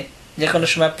নিজের মেয়ে, যে কোনো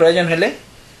সময় প্রয়োজন হলে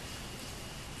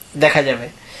দেখা যাবে।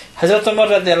 হযরত ওমর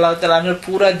রাদিয়াল্লাহু তাআলা আনহুর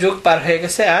পুরো যুগ পার হয়ে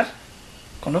গেছে, আর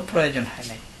কোনো প্রয়োজন হয়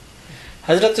নাই।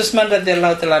 হযরত উসমান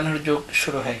রাদিয়াল্লাহু তাআলা আনহুর যুগ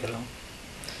শুরু হয়ে গেল।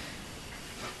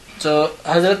 তো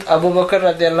হযরত আবু বকর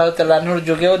রাদিয়াল্লাহু তাআলা আনহুর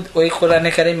যুগেও ওই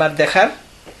কোরআনে কারীম আর দেখার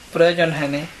প্রয়োজন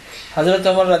হয়নি। হযরত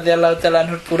ওমর রাদিয়াল্লাহু তাআলা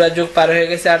আনহুর পুরো যুগ পার হয়ে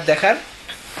গেছে, আর দেখার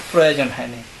প্রয়োজন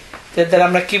হয়নি। তো এর দ্বারা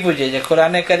আমরা কি বুঝি যে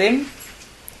কোরআনে কারীম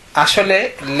আসলে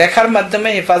লেখার মাধ্যমে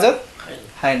হেফাজত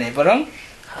হয় নাই, বরং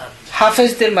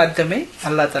হাফেজদের মাধ্যমে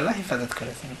আল্লাহ তাআলা হেফাজত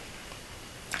করেছেন।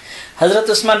 হযরত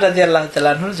উসমান রাদিয়াল্লাহু তাআলা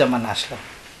আনহুর জামানা আসলো,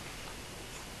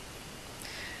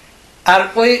 আর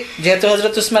ওই যেহেতু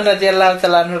হযরত উসমান রাদিয়াল্লাহু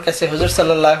তাআলা আনহুর কাছে হুজুর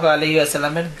সাল্লাল্লাহু আলাইহি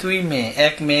ওয়াসাল্লামের দুই মেয়ে,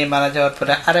 এক মেয়ে মারা যাওয়ার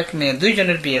পরে আরেক মেয়ে,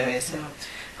 দুইজনের বিয়ে হয়েছে।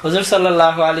 হুজুর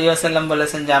সাল্লাল্লাহু আলাইহি ওয়াসাল্লাম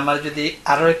বলেছেন যে আমার যদি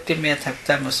আরো একটি মেয়ে থাকতো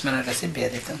আমি উসমানের কাছে বিয়ে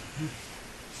দিতাম।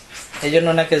 এই জন্য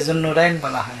ওনাকে যুন্নুরাইন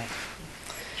বলা হয়।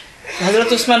 হযরত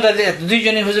উসমান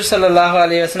দুইজনই হুজুর সাল্লাল্লাহু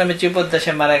আলাইহি ওয়াসাল্লামের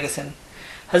জীবদ্দশায় মারা গেছেন।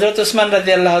 হযরত উসমান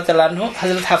রাদিয়াল্লাহু তাআলা আনহু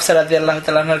হযরত হাফসা রাদিয়াল্লাহু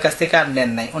তাআলা আনহার কাছ থেকে আর নেন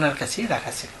নাই, ওনার কাছেই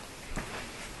রাখা ছিল।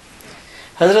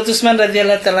 হযরত উসমান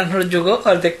রাদিয়াল্লাহু তাআলা আনহুর যুগও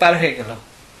অর্ধেক পার হয়ে গেল।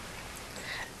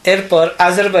 এরপর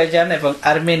আজারবাইজান এবং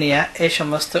আর্মেনিয়া এই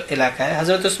সমস্ত এলাকায়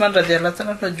হযরত উসমান রাদিয়াল্লাহু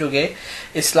তাআলা আনহুর যুগে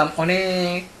ইসলাম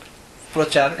অনেক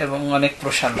প্রচার এবং অনেক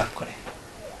প্রসার লাভ করে,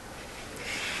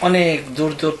 অনেক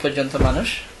দূর দূর পর্যন্ত মানুষ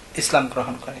ইসলাম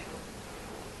গ্রহণ করে।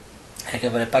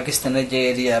 একেবারে পাকিস্তানের যে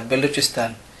এরিয়া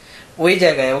বেলুচিস্তান, ওই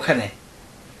জায়গায় ওখানে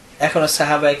এখনো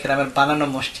সাহাবায়ে কেরামের বানানো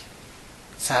মসজিদ,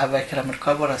 সাহাবায়ে কেরামের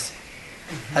কবর আছে।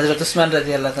 হযরত উসমান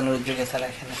রাদিয়াল্লাহু তাআলার যুগে তারা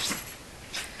এখানে আসছে।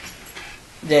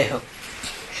 যাই হোক,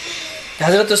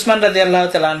 হযরত উসমান রাদিয়াল্লাহু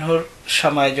তাআলা আনহুর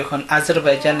সময় যখন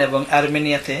আজারবাইজান এবং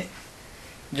আর্মেনিয়াতে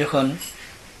যখন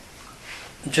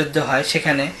যুদ্ধ হয়,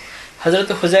 সেখানে হযরত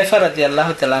হুযায়ফা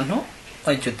রাদিয়াল্লাহু তাআলা আনহু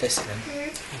ওই যুদ্ধে ছিলেন।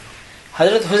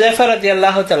 হযরত হুযায়ফা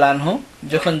রাদিয়াল্লাহু তাআলা আনহু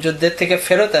যখন যুদ্ধের থেকে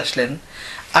ফেরত আসলেন,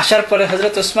 আসার পরে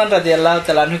হযরত উসমান রাদিয়াল্লাহু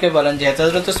তাআলা আনহুকে বলেন, যে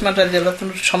হযরত উসমান রাদিয়াল্লাহু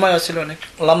তাআলার সময় ছিল অনেক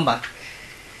লম্বা,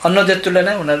 অন্যদের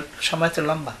তুলনায় ওনার সময় তো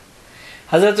লম্বা।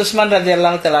 হযরত উসমান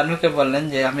রাদিয়াল্লাহু তাআলা আনহুকে বললেন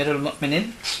যে আমিরুল মুমিনিন,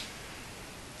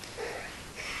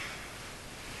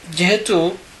 যেহেতু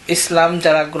ইসলাম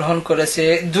যারা গ্রহণ করেছে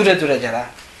দূরে দূরে,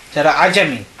 যারা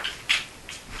আজামি,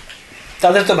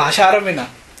 তাদের তো ভাষা আরবি না,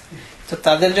 তো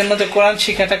তাদের জন্য তো কোরআন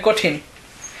শিখাটা কঠিন।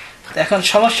 এখন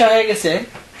সমস্যা হয়ে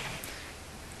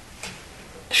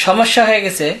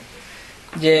গেছে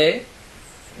যে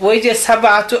ওই যে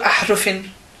সাবাআতু আহরুফিন,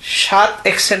 7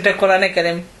 অ্যাকসেন্টে কোরআনে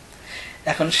কারীম,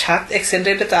 এখন 7 অ্যাকসেন্টে,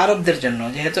 এটা তো আরবদের জন্য,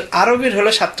 যেহেতু আরবির হলো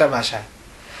 7টা ভাষা।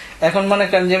 এখন মনে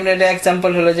করেন যেমন এটা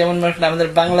এক্সাম্পল হলো, যেমন মনে করেন আমাদের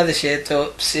বাংলাদেশে তো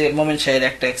মোমিন শাহের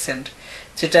একটা অ্যাকসেন্ট,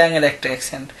 চিটাগাং এর একটা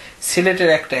অ্যাকসেন্ট,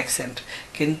 সিলেটের একটা অ্যাকসেন্ট,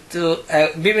 কিন্তু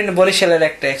বিভিন্ন বরিশালের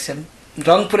একটা অ্যাকসেন্ট,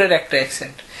 রংপুরের একটা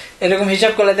অ্যাকসেন্ট, এরকম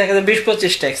হিসাব করলে দেখা যায়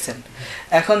 20-25টা অ্যাকসেন্ট।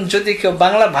 এখন যদি কেউ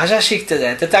বাংলা ভাষা শিখতে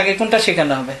যায়, তো তাকে কোনটা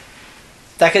শেখানো হবে?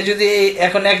 তাকে যদি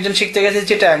এখন একজন শিখতে গেছে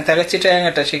চিটাগাং, তাকে চিটাগাং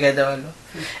একটা শিখাই দেওয়া হলো,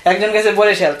 একজন গেছে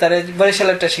বরিশাল, তার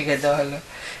বরিশালেরটা শিখাই দেওয়া হলো,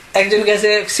 একজন গেছে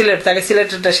সিলেট, তাকে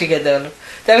সিলেটেরটা শিখাই দেওয়া হলো।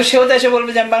 তাকে সেও তো এসে বলবে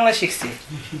যে আমি বাংলা শিখছি।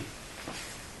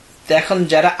 এখন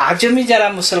যারা আজমি, যারা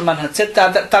মুসলমান হচ্ছে,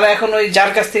 তারা এখন ওই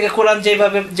যার কাছ থেকে কোরআন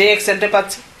যেভাবে যে অ্যাকসেন্টে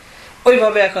পাচ্ছে,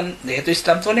 ওইভাবে এখন, যেহেতু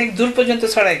ইসলাম তো অনেক দূর পর্যন্ত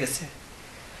ছড়াই গেছে।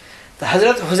 তো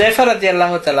হযরত হুযায়ফা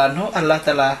রাদিয়াল্লাহু তাআলা আনহু, আল্লাহ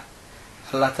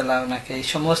তাআলা ওনাকে এই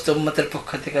সমস্ত উম্মতের পক্ষ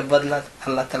থেকে বদলা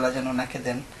আল্লাহ তাআলা যেন ওনাকে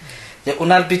দেন, যে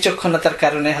ওনার বিচক্ষণতার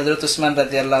কারণে হযরত উসমান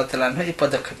রাদিয়াল্লাহু তাআলা আনহু এই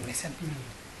পদক্ষেপ নিয়েছেন।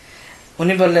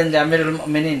 উনি বললেন যে আমিরুল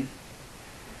মুমিনিন,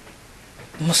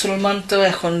 মুসলমান তো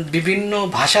এখন বিভিন্ন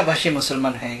ভাষাভাষী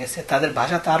মুসলমান হয়ে গেছে, তাদের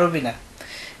ভাষা তো আরবি না।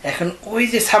 এখন ওই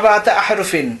যে সাবাআত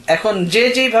আহরুফিন, এখন যে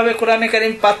যেভাবে কোরআনে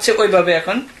কারীম পাচ্ছে ওইভাবে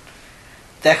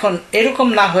এখন এরকম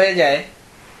না হয়ে যায়,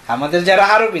 আমাদের যারা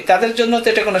আরবি তাদের জন্য তো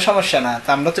এটা কোনো সমস্যা না, তা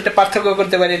আমরা তো এটা পার্থক্য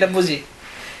করতে পারি, এটা বুঝি।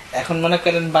 এখন মনে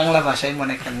করেন বাংলা ভাষায়,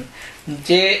 মনে করেন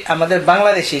যে আমাদের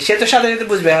বাংলাদেশি, সে তো সাধারণত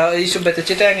বুঝবে, এই সব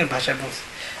চিটাগাং এর ভাষা বুঝবে,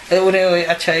 উনি ওই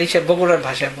আচ্ছা এইসব বগুড়ার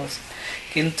ভাষায় বলছে,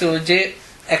 কিন্তু যে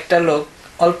একটা লোক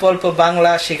অল্প অল্প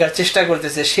বাংলা শেখার চেষ্টা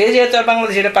করতেছে, সে যেহেতু আর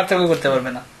বাংলাদেশে এটা পার্থক্য করতে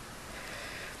পারবে না।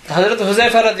 হযরত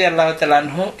হুযায়ফা রাদিয়াল্লাহু তাআলা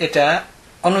আনহু এটা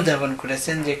অনুধাবন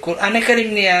করেছেন যে কোরআনে কারীম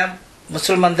নিয়ে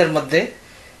মুসলমানদের মধ্যে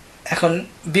এখন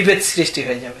বিভেদ সৃষ্টি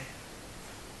হয়ে যাবে।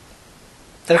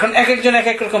 তখন এক একজন এক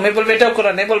এক রকম, এ বলবে এটাও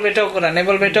কোরআন, এ বলবে এটাও কোরআন, এ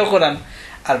বলবে এটাও কোরআন,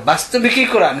 আর বাস্তবিকই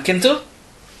কোরআন, কিন্তু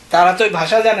তারা তো ওই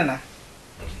ভাষা জানে না।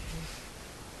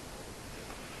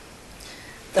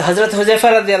 তো হযরত হুযায়ফা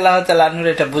রাদিয়াল্লাহু তাআলা আনহুর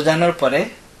এটা বোঝানোর পরে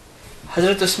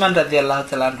হযরত উসমান রাদিয়াল্লাহু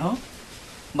তাআলা আনহু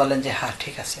বলেন যে হ্যাঁ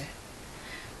ঠিক আছে,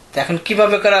 তো এখন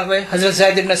কিভাবে করা হবে? হযরত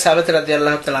যায়েদ ইবনে সাবিত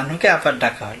রাদিয়াল্লাহু তাআলা আনহুকে আবার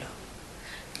ডাকা হলো,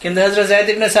 কিন্তু হযরত যায়েদ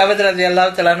ইবনে সাবিত রাদিয়াল্লাহু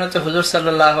তাআলা আনহু তো হুজুর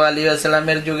সাল্লাল্লাহু আলাইহি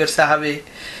ওয়াসাল্লামের যুগের সাহাবী,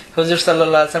 হুজুর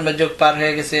সাল্লাল্লাহু আলাইহি ওয়াসাল্লামের যুগ পার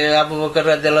হয়ে গেছে, আবু বকর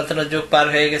রাদিয়াল্লাহু তাআলার যুগ পার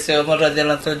হয়ে গেছে, ওমর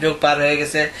রাদিয়াল্লাহু তাআলার যুগ পার হয়ে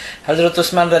গেছে, হযরত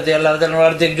উসমান রাদিয়াল্লাহু তাআলার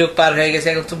অর্ধেক যুগ পার হয়ে গেছে,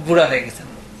 এখন তো বুড়া হয়ে গেছেন।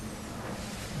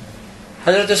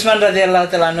 হযরত উসমান রাদিয়াল্লাহু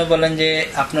তাআলা আনহু বলেন যে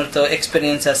আপনার তো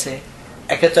এক্সপেরিয়েন্স আছে,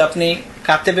 একে তো আপনি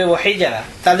কাতেবে ওহী যারা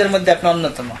তাদের মধ্যে আপনি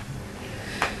অন্যতম,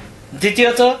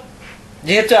 দ্বিতীয়ত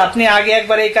যেহেতু আপনি আগে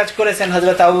একবার এই কাজ করেছেন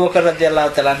হযরত আবু বকর রাদিয়াল্লাহু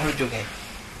তাআলা আনহুর যুগে,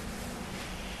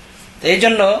 এই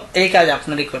জন্য এই কাজ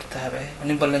আপনারই করতে হবে।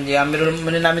 উনি বললেন যে আমিরুল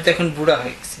মুমিনিন আমি তো এখন বুড়া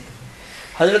হয়ে গেছি।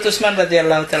 হযরত উসমান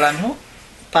রাদিয়াল্লাহু তাআলা আনহু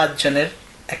 5 জনের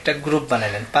একটা গ্রুপ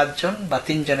বানালেন, 5 জন বা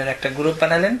 3 জনের একটা গ্রুপ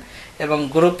বানালেন, এবং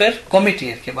গ্রুপের কমিটি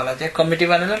আর কি বলা যায়, কমিটি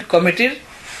বানালেন, কমিটির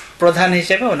প্রধান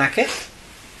হিসেবে ওনাকে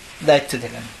দায়িত্ব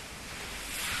দিলেন।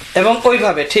 এবং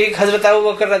ওইভাবে ঠিক হযরত আবু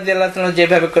বকর রাদিয়াল্লাহু তাআলা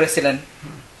যেভাবে করেছিলেন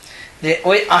যে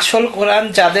ওই আসল কোরআন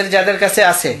যাদের যাদের কাছে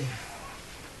আছে,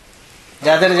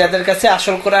 যাদের যাদের কাছে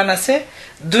আসল কোরআন আছে,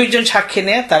 2 জন সাক্ষী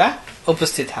নিয়ে তারা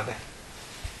উপস্থিত হবে।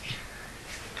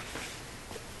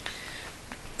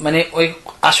 মানে ওই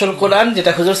আসল কোরআন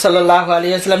যেটা হুজুর সাল্লাল্লাহু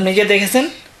আলাইহি ওয়াসাল্লাম নিজে দেখেছেন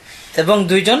এবং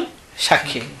 2 জন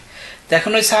সাক্ষী।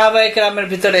 এখন ওই সাহাবায়ে কেরামের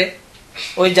ভিতরে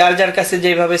ওই যার যার কাছে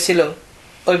যেভাবে ছিল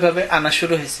ওইভাবে আনা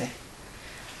শুরু হয়েছে,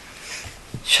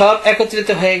 সব একত্রিত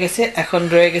হয়ে গেছে। এখন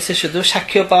রয়ে গেছে শুধু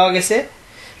সাক্ষ্য পাওয়া গেছে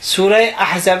সূরা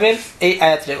আহজাবের এই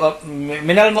আয়াতে,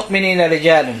 মিনাল মুমিনিনা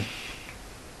রিজালুন,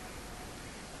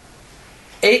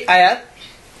 এই আয়াত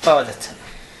পাওয়া যাচ্ছে না,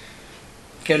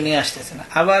 কেউ নিয়ে আসতেছে না।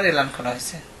 আবার এলান করা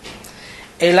হয়েছে।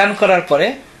 এলান করার পরে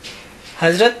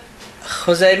হযরত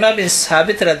খুযাইমা বিন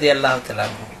সাবিত রাদিয়াল্লাহু তাআলা,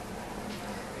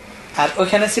 আর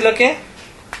ওখানে ছিল কে?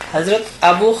 হযরত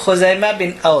আবু খুযাইমা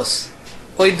বিন আওস,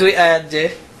 ওই 2 আয়াত যে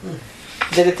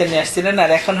দেরিতে নিয়ে আসছিলেন।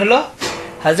 আর এখন হলো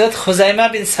হযরত খুযাইমা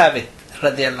বিন সাবিত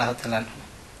রাদিয়াল্লাহু তাআলা,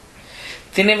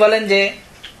 তিনি বলেন যে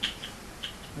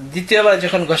দ্বিতীয়বার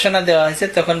যখন ঘোষণা দেওয়া হয়েছে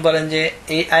তখন বলেন যে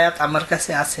এই আয়াত আমার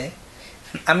কাছে আছে,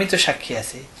 আমি তো সাক্ষী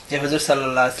আছি যে হুজুর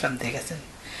সাল্লাল্লাহু আলাইহি ওয়াসাল্লাম দেখেছেন,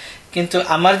 কিন্তু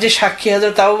আমার যে সাক্ষী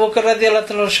হযরত আবু বকর রাদিয়াল্লাহু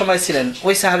তাআলার সময় ছিলেন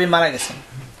ওই সাহাবী মারা গেছেন,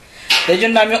 এই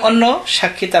জন্য আমি অন্য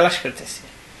সাক্ষী তালাশ করতেছি।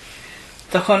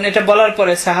 তখন এটা বলার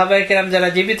পরে সাহাবায়ে কেরাম যারা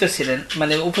জীবিত ছিলেন,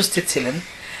 মানে উপস্থিত ছিলেন,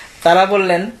 তারা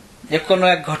বললেন যে কোনো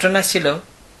এক ঘটনা ছিল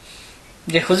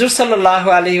যে হুজুর সাল্লাল্লাহু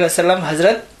আলাইহি ওয়াসাল্লাম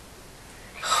হযরত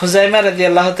খুযাইমা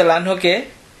রাদিয়াল্লাহু তাআলা আনহুকে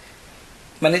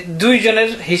মানে 2 জনের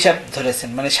হিসাব ধরেছেন,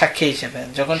 মানে সাক্ষী হিসেবে।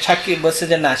 যখন সাক্ষী বলছে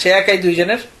যে না, সে একাই 2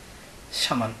 জনের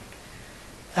সমান,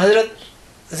 হযরত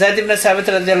যায়েদ ইবনে সাবিত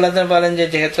রাদিয়াল্লাহু তাআলা বলেন যে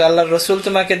যেহেতু আল্লাহর রাসূল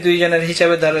তোমাকে 2 জনের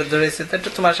হিসাবে ধরেছে, তো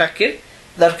তোমার সাক্ষীর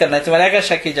দরকার নাই, তোমার একা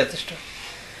সাক্ষী যথেষ্ট।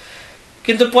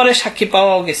 কিন্তু পরে সাক্ষী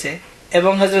পাওয়াও গেছে,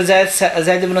 এবং হযরত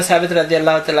যায়েদ ইবনে সাবিত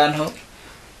রাদিয়াল্লাহু তাআলা আনহু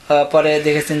পরে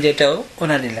দেখেছেন যে এটাও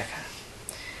ওনারই লেখা।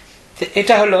 তো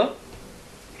এটা হলো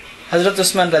হযরত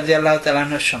উসমান রাদিয়াল্লাহু তাআলা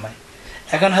আনহুর সময়।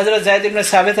 এখন হযরত যায়েদ ইবনে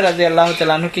সাবিত রাদিয়াল্লাহু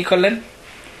তাআলা আনহু কি করলেন?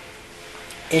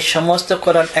 এই সমস্ত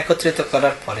কোরআন একত্রিত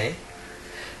করার পরে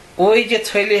ওই যে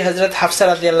থৈলি হযরত হাফসা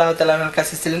রাদিয়াল্লাহু তাআলা আনহার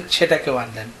কাছে ছিলেন সেটাকেও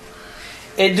আনলেন,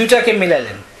 এই দুটাকে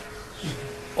মিলালেন,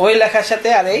 ওই লেখার সাথে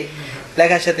আর এই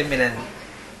লেখার সাথে মিলালেন।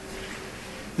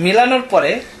 মিলানোর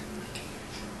পরে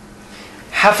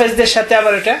হাফেজদের সাথে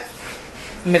আবার এটা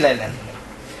মিলাইলেন।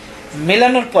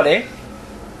 মিলানোর পরে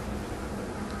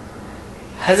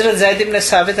হযরত যায়েদ ইবনে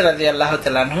সাবিত রাদিয়াল্লাহু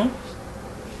তাআলা আনহু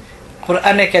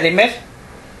কোরআনে কারীমের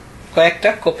কয়েকটা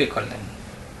কপি করলেন,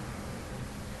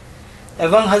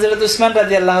 এবং হযরত উসমান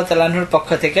রাদিয়াল্লাহু তাআলা আনহুর পক্ষ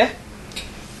থেকে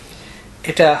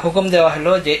এটা হুকুম দেওয়া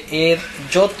হলো যে এর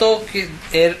যত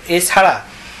এছাড়া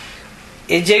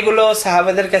এই যেগুলো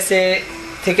সাহাবাদের কাছে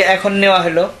থেকে এখন নেওয়া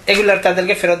হলো এগুলার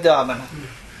তাদেরকে ফেরত দেওয়া হবে না।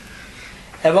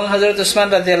 এবং হযরত উসমান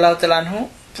রাদিয়াল্লাহু তাআলা আনহু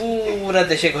পুরো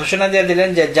দেশে ঘোষণা দিয়ে দিলেন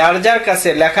যে যার যার কাছে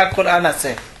লেখা কোরআন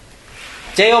আছে,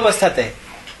 যে অবস্থাতে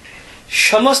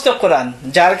সমস্ত কোরআন,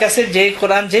 যার কাছে যে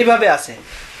কোরআন যেভাবে আছে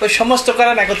ওই সমস্ত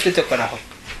কোরআন একত্রিত করা হোক।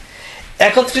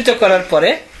 একত্রিত করার পরে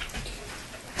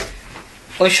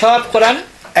ওই সব কোরআন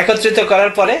একত্রিত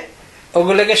করার পরে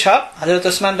ওগুলোকে সব হযরত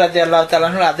ওসমান রাদিয়াল্লাহু তাআলা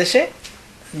আনহুর আদেশে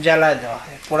জ্বালায় দেওয়া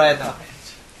হয়, পোড়ায় দেওয়া হয়।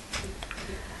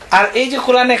 আর এই যে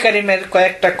কোরআনে কারিমের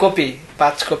কয়েকটা কপি,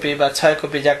 5 কপি বা 6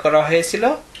 কপি যা করা হয়েছিল,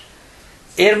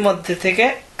 এর মধ্যে থেকে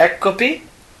 1 কপি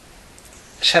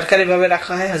সরকারি ভাবে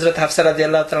রাখা হয়, হযরত হাফসা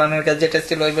রাদিয়াল্লাহু তাআলা আনহার কাছে যেটা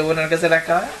ছিল ওই বেবুনের কাছে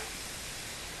রাখা হয়।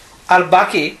 আর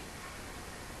বাকি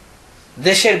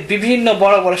দেশের বিভিন্ন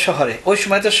বড় বড় শহরে, ওই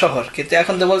সময় তো শহর, কিন্তু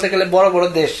এখন তো বলতে গেলে বড় বড়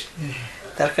দেশ,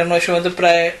 তার কারণে ওই সময় তো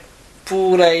প্রায়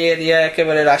পুরা এরিয়া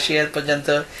একেবারে রাশিয়া পর্যন্ত,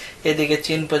 এদিকে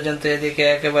চীন পর্যন্ত, এদিকে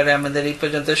একেবারে আমাদের এই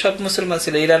পর্যন্ত সব মুসলমান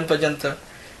ছিল, ইরান পর্যন্ত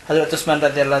হযরত ওসমান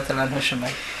রাদিয়াল্লাহু তাআলা আনহুর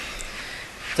সময়।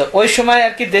 তো ওই সময়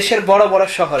আর কি দেশের বড় বড়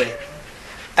শহরে,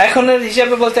 এখনের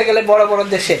হিসাবে বলতে গেলে বড় বড়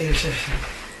দেশে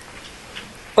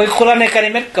ওই কোরআনে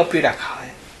কারিমের কপি রাখা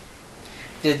হয়,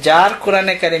 যে যার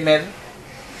কোরআনে কারিমের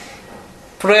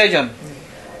প্রয়োজন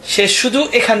সে শুধু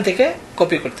এখান থেকে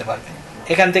কপি করতে পারবে,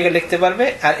 এখান থেকে লিখতে পারবে,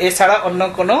 আর এছাড়া অন্য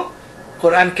কোনো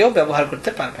কোরআন কেউ ব্যবহার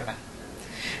করতে পারবে না।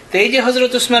 তো এই যে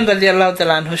হযরত ওসমান রাদিয়াল্লাহু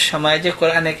তাআলা আনহুর সময় যে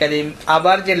কোরআনে কারিম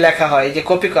আবার যে লেখা হয়, যে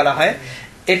কপি করা হয়,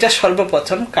 এটা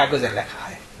সর্বপ্রথম কাগজে লেখা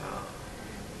হয়।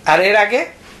 আর এর আগে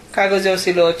কাগজেও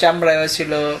ছিল, চামড়ায়ও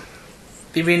ছিল,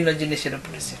 বিভিন্ন জিনিসের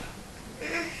উপরে ছিল।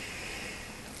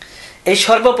 এই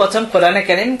সর্বপ্রথম কোরআনে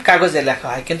কারিম কাগজে লেখা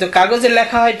হয়, কিন্তু কাগজে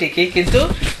লেখা হয় ঠিকই, কিন্তু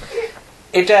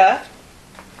এটা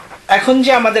এখন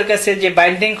যে আমাদের কাছে যে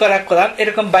বাইন্ডিং করা কোরআন,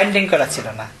 এরকম বাইন্ডিং করা ছিল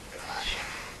না।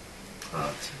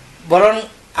 বরং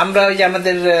আমরা ওই যে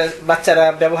আমাদের বাচ্চারা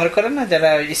ব্যবহার করে না, যারা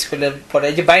স্কুলে পড়ে,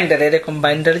 এই যে বাইন্ডার, এরকম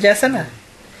বাইন্ডার যে আছে না,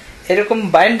 এরকম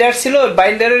বাইন্ডার ছিল।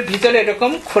 বাইন্ডারের ভিতরে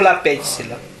এরকম খোলা পেজ ছিল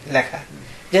লেখা,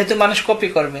 যেহেতু মানুষ কপি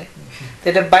করবে,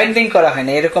 এটা বাইন্ডিং করা হয়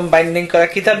না। এরকম বাইন্ডিং করা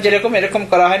কিতাব যেরকম, এরকম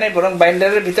করা হয় না, বরং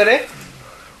বাইন্ডারের ভিতরে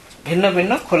ভিন্ন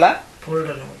ভিন্ন খোলা,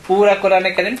 পুরা কোরআনে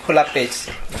কারিম খোলা পেজ।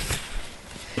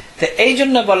 তো এই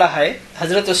জন্য বলা হয়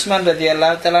হযরত ওসমান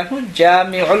রাদিয়াল্লাহু তাআলা আনহু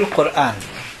জামিউল কোরআন।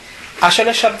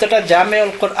 আসলে শব্দটা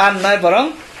জামিউল কোরআন নয়, বরং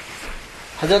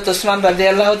হযরত ওসমান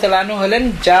রাদিয়াল্লাহু তাআলা আনহু হলেন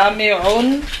জামিউন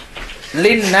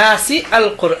লিন-নাসি আল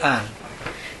কোরআন,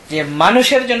 যে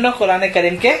মানুষের জন্য কোরআনে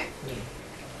কারিমকে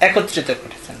একত্রিত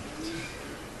করেছেন।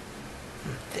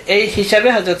 এই হিসাবে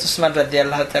হযরত ওসমান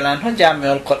রাদিয়াল্লাহু তাআলা আনহু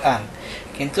জামিউল কোরআন।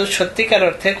 কিন্তু সত্যিকার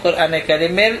অর্থে কোরআনে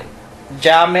কারিমের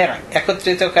জামে,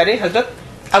 একত্রিতকারী হযরত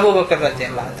আবু বকর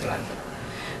রাদিয়াল্লাহু তাআলা আনহু।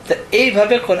 তো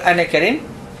এইভাবে কোরআনে কারিম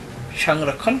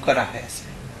সংরক্ষণ করা হয়েছে।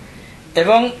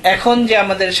 এবং এখন যে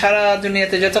আমাদের সারা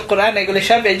দুনিয়াতে যত কোরআন, এগুলি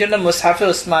সব এই জন্য মুসহাফে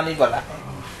উসমানী বলা হয়।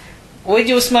 ওই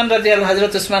যে উসমান রাদিয়াল্লাহু,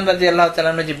 হযরত উসমান রাদিয়াল্লাহু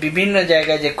তাআলা আনহু যে বিভিন্ন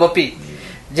জায়গায় যে কপি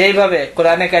যেইভাবে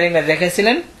কোরআনে কারিমে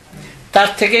রেখেছিলেন, তার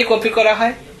থেকেই কপি করা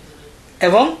হয়।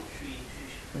 এবং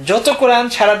যত কোরআন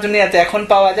সারা দুনিয়াতে এখন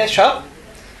পাওয়া যায়, সব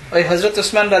ওই হযরত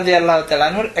উসমান রাদিয়াল্লাহু তাআলা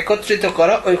আনহুর একত্রিত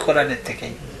করা ওই কোরআনের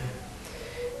থেকেই।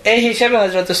 এই হিসাবে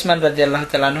হযরত উসমান রাদিয়াল্লাহু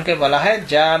তাআলা আনহুকে বলা হয়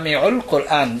জামিউল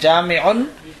কোরআন, জামিউন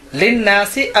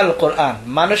লিন-নাসি আল কোরআন,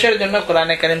 মানুষের জন্য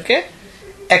কোরআনে কারিমকে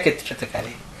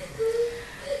একত্রিতকারী।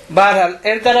 বহরহাল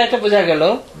এর দ্বারা এটা বোঝা গেল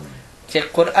যে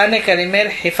কোরআনে কারিমের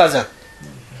হেফাজত,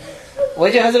 ওই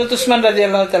যে হযরত উসমান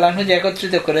রাদিয়াল্লাহু তাআলা আনহু যে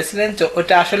একত্রিত করেছিলেন, তো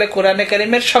ওটা আসলে কোরআনে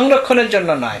কারিমের সংরক্ষণের জন্য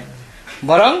নয়,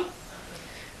 বরং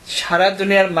সারা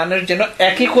দুনিয়ার মানুষ যেন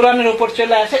একই কোরআনের উপর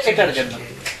চলে আসে, এটার জন্য।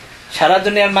 সারা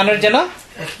দুনিয়ার মানুষ যেন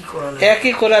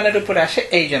একই কোরআনের উপর আসে,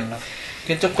 এই জন্য।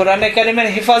 কিন্তু কোরআনে কারিমের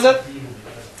হেফাজত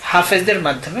হাফেজদের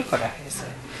মাধ্যমে করা হয়েছে,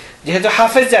 যেহেতু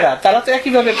হাফেজ যারা, তারা তো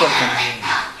একইভাবে পড়তেন।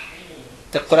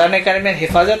 তো কোরআনে কারিমের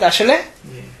হেফাজত আসলে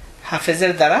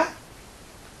হাফেজের দ্বারা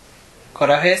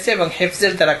করা হয়েছে এবং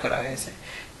হেফজের দ্বারা করা হয়েছে।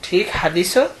 ঠিক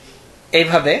হাদিসও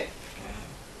এইভাবে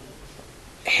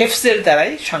হেফজের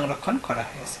দ্বারাই সংরক্ষণ করা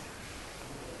হয়েছে।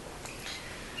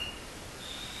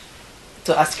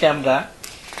 তো আজকে আমরা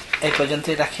এই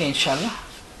পর্যন্তই রাখি ইনশাআল্লাহ।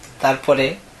 তারপরে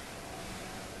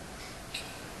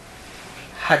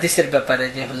হাদিসের ব্যাপারে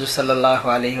যে হুজুর সাল্লাল্লাহু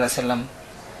আলাইহি ওয়াসাল্লাম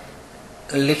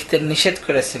লিখতে নিষেধ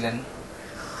করেছিলেন,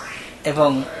 এবং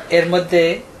এর মধ্যে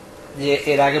যে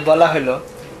এর আগে বলা হলো,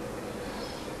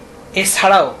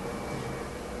 এছাড়াও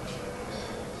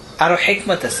আরো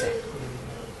হিকমত আছে,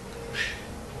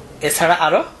 এছাড়া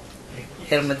আরো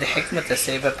এর মধ্যে হিকমত আছে।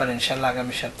 এই ব্যাপারে ইনশাআল্লাহ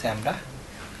আগামী সপ্তাহে আমরা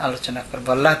আলোচনা করব।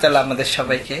 আল্লাহ তাআলা আমাদের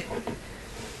সবাইকে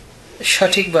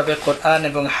সঠিকভাবে কোরআন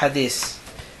এবং হাদিস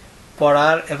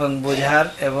পড়ার এবং বোঝার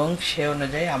এবং সে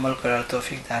অনুযায়ী আমল করার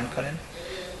তৌফিক দান করেন।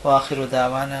 ওয়া আখিরু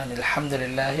দাওয়ানা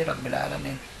আলহামদুলিল্লাহি রাব্বিল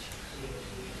আলামিন।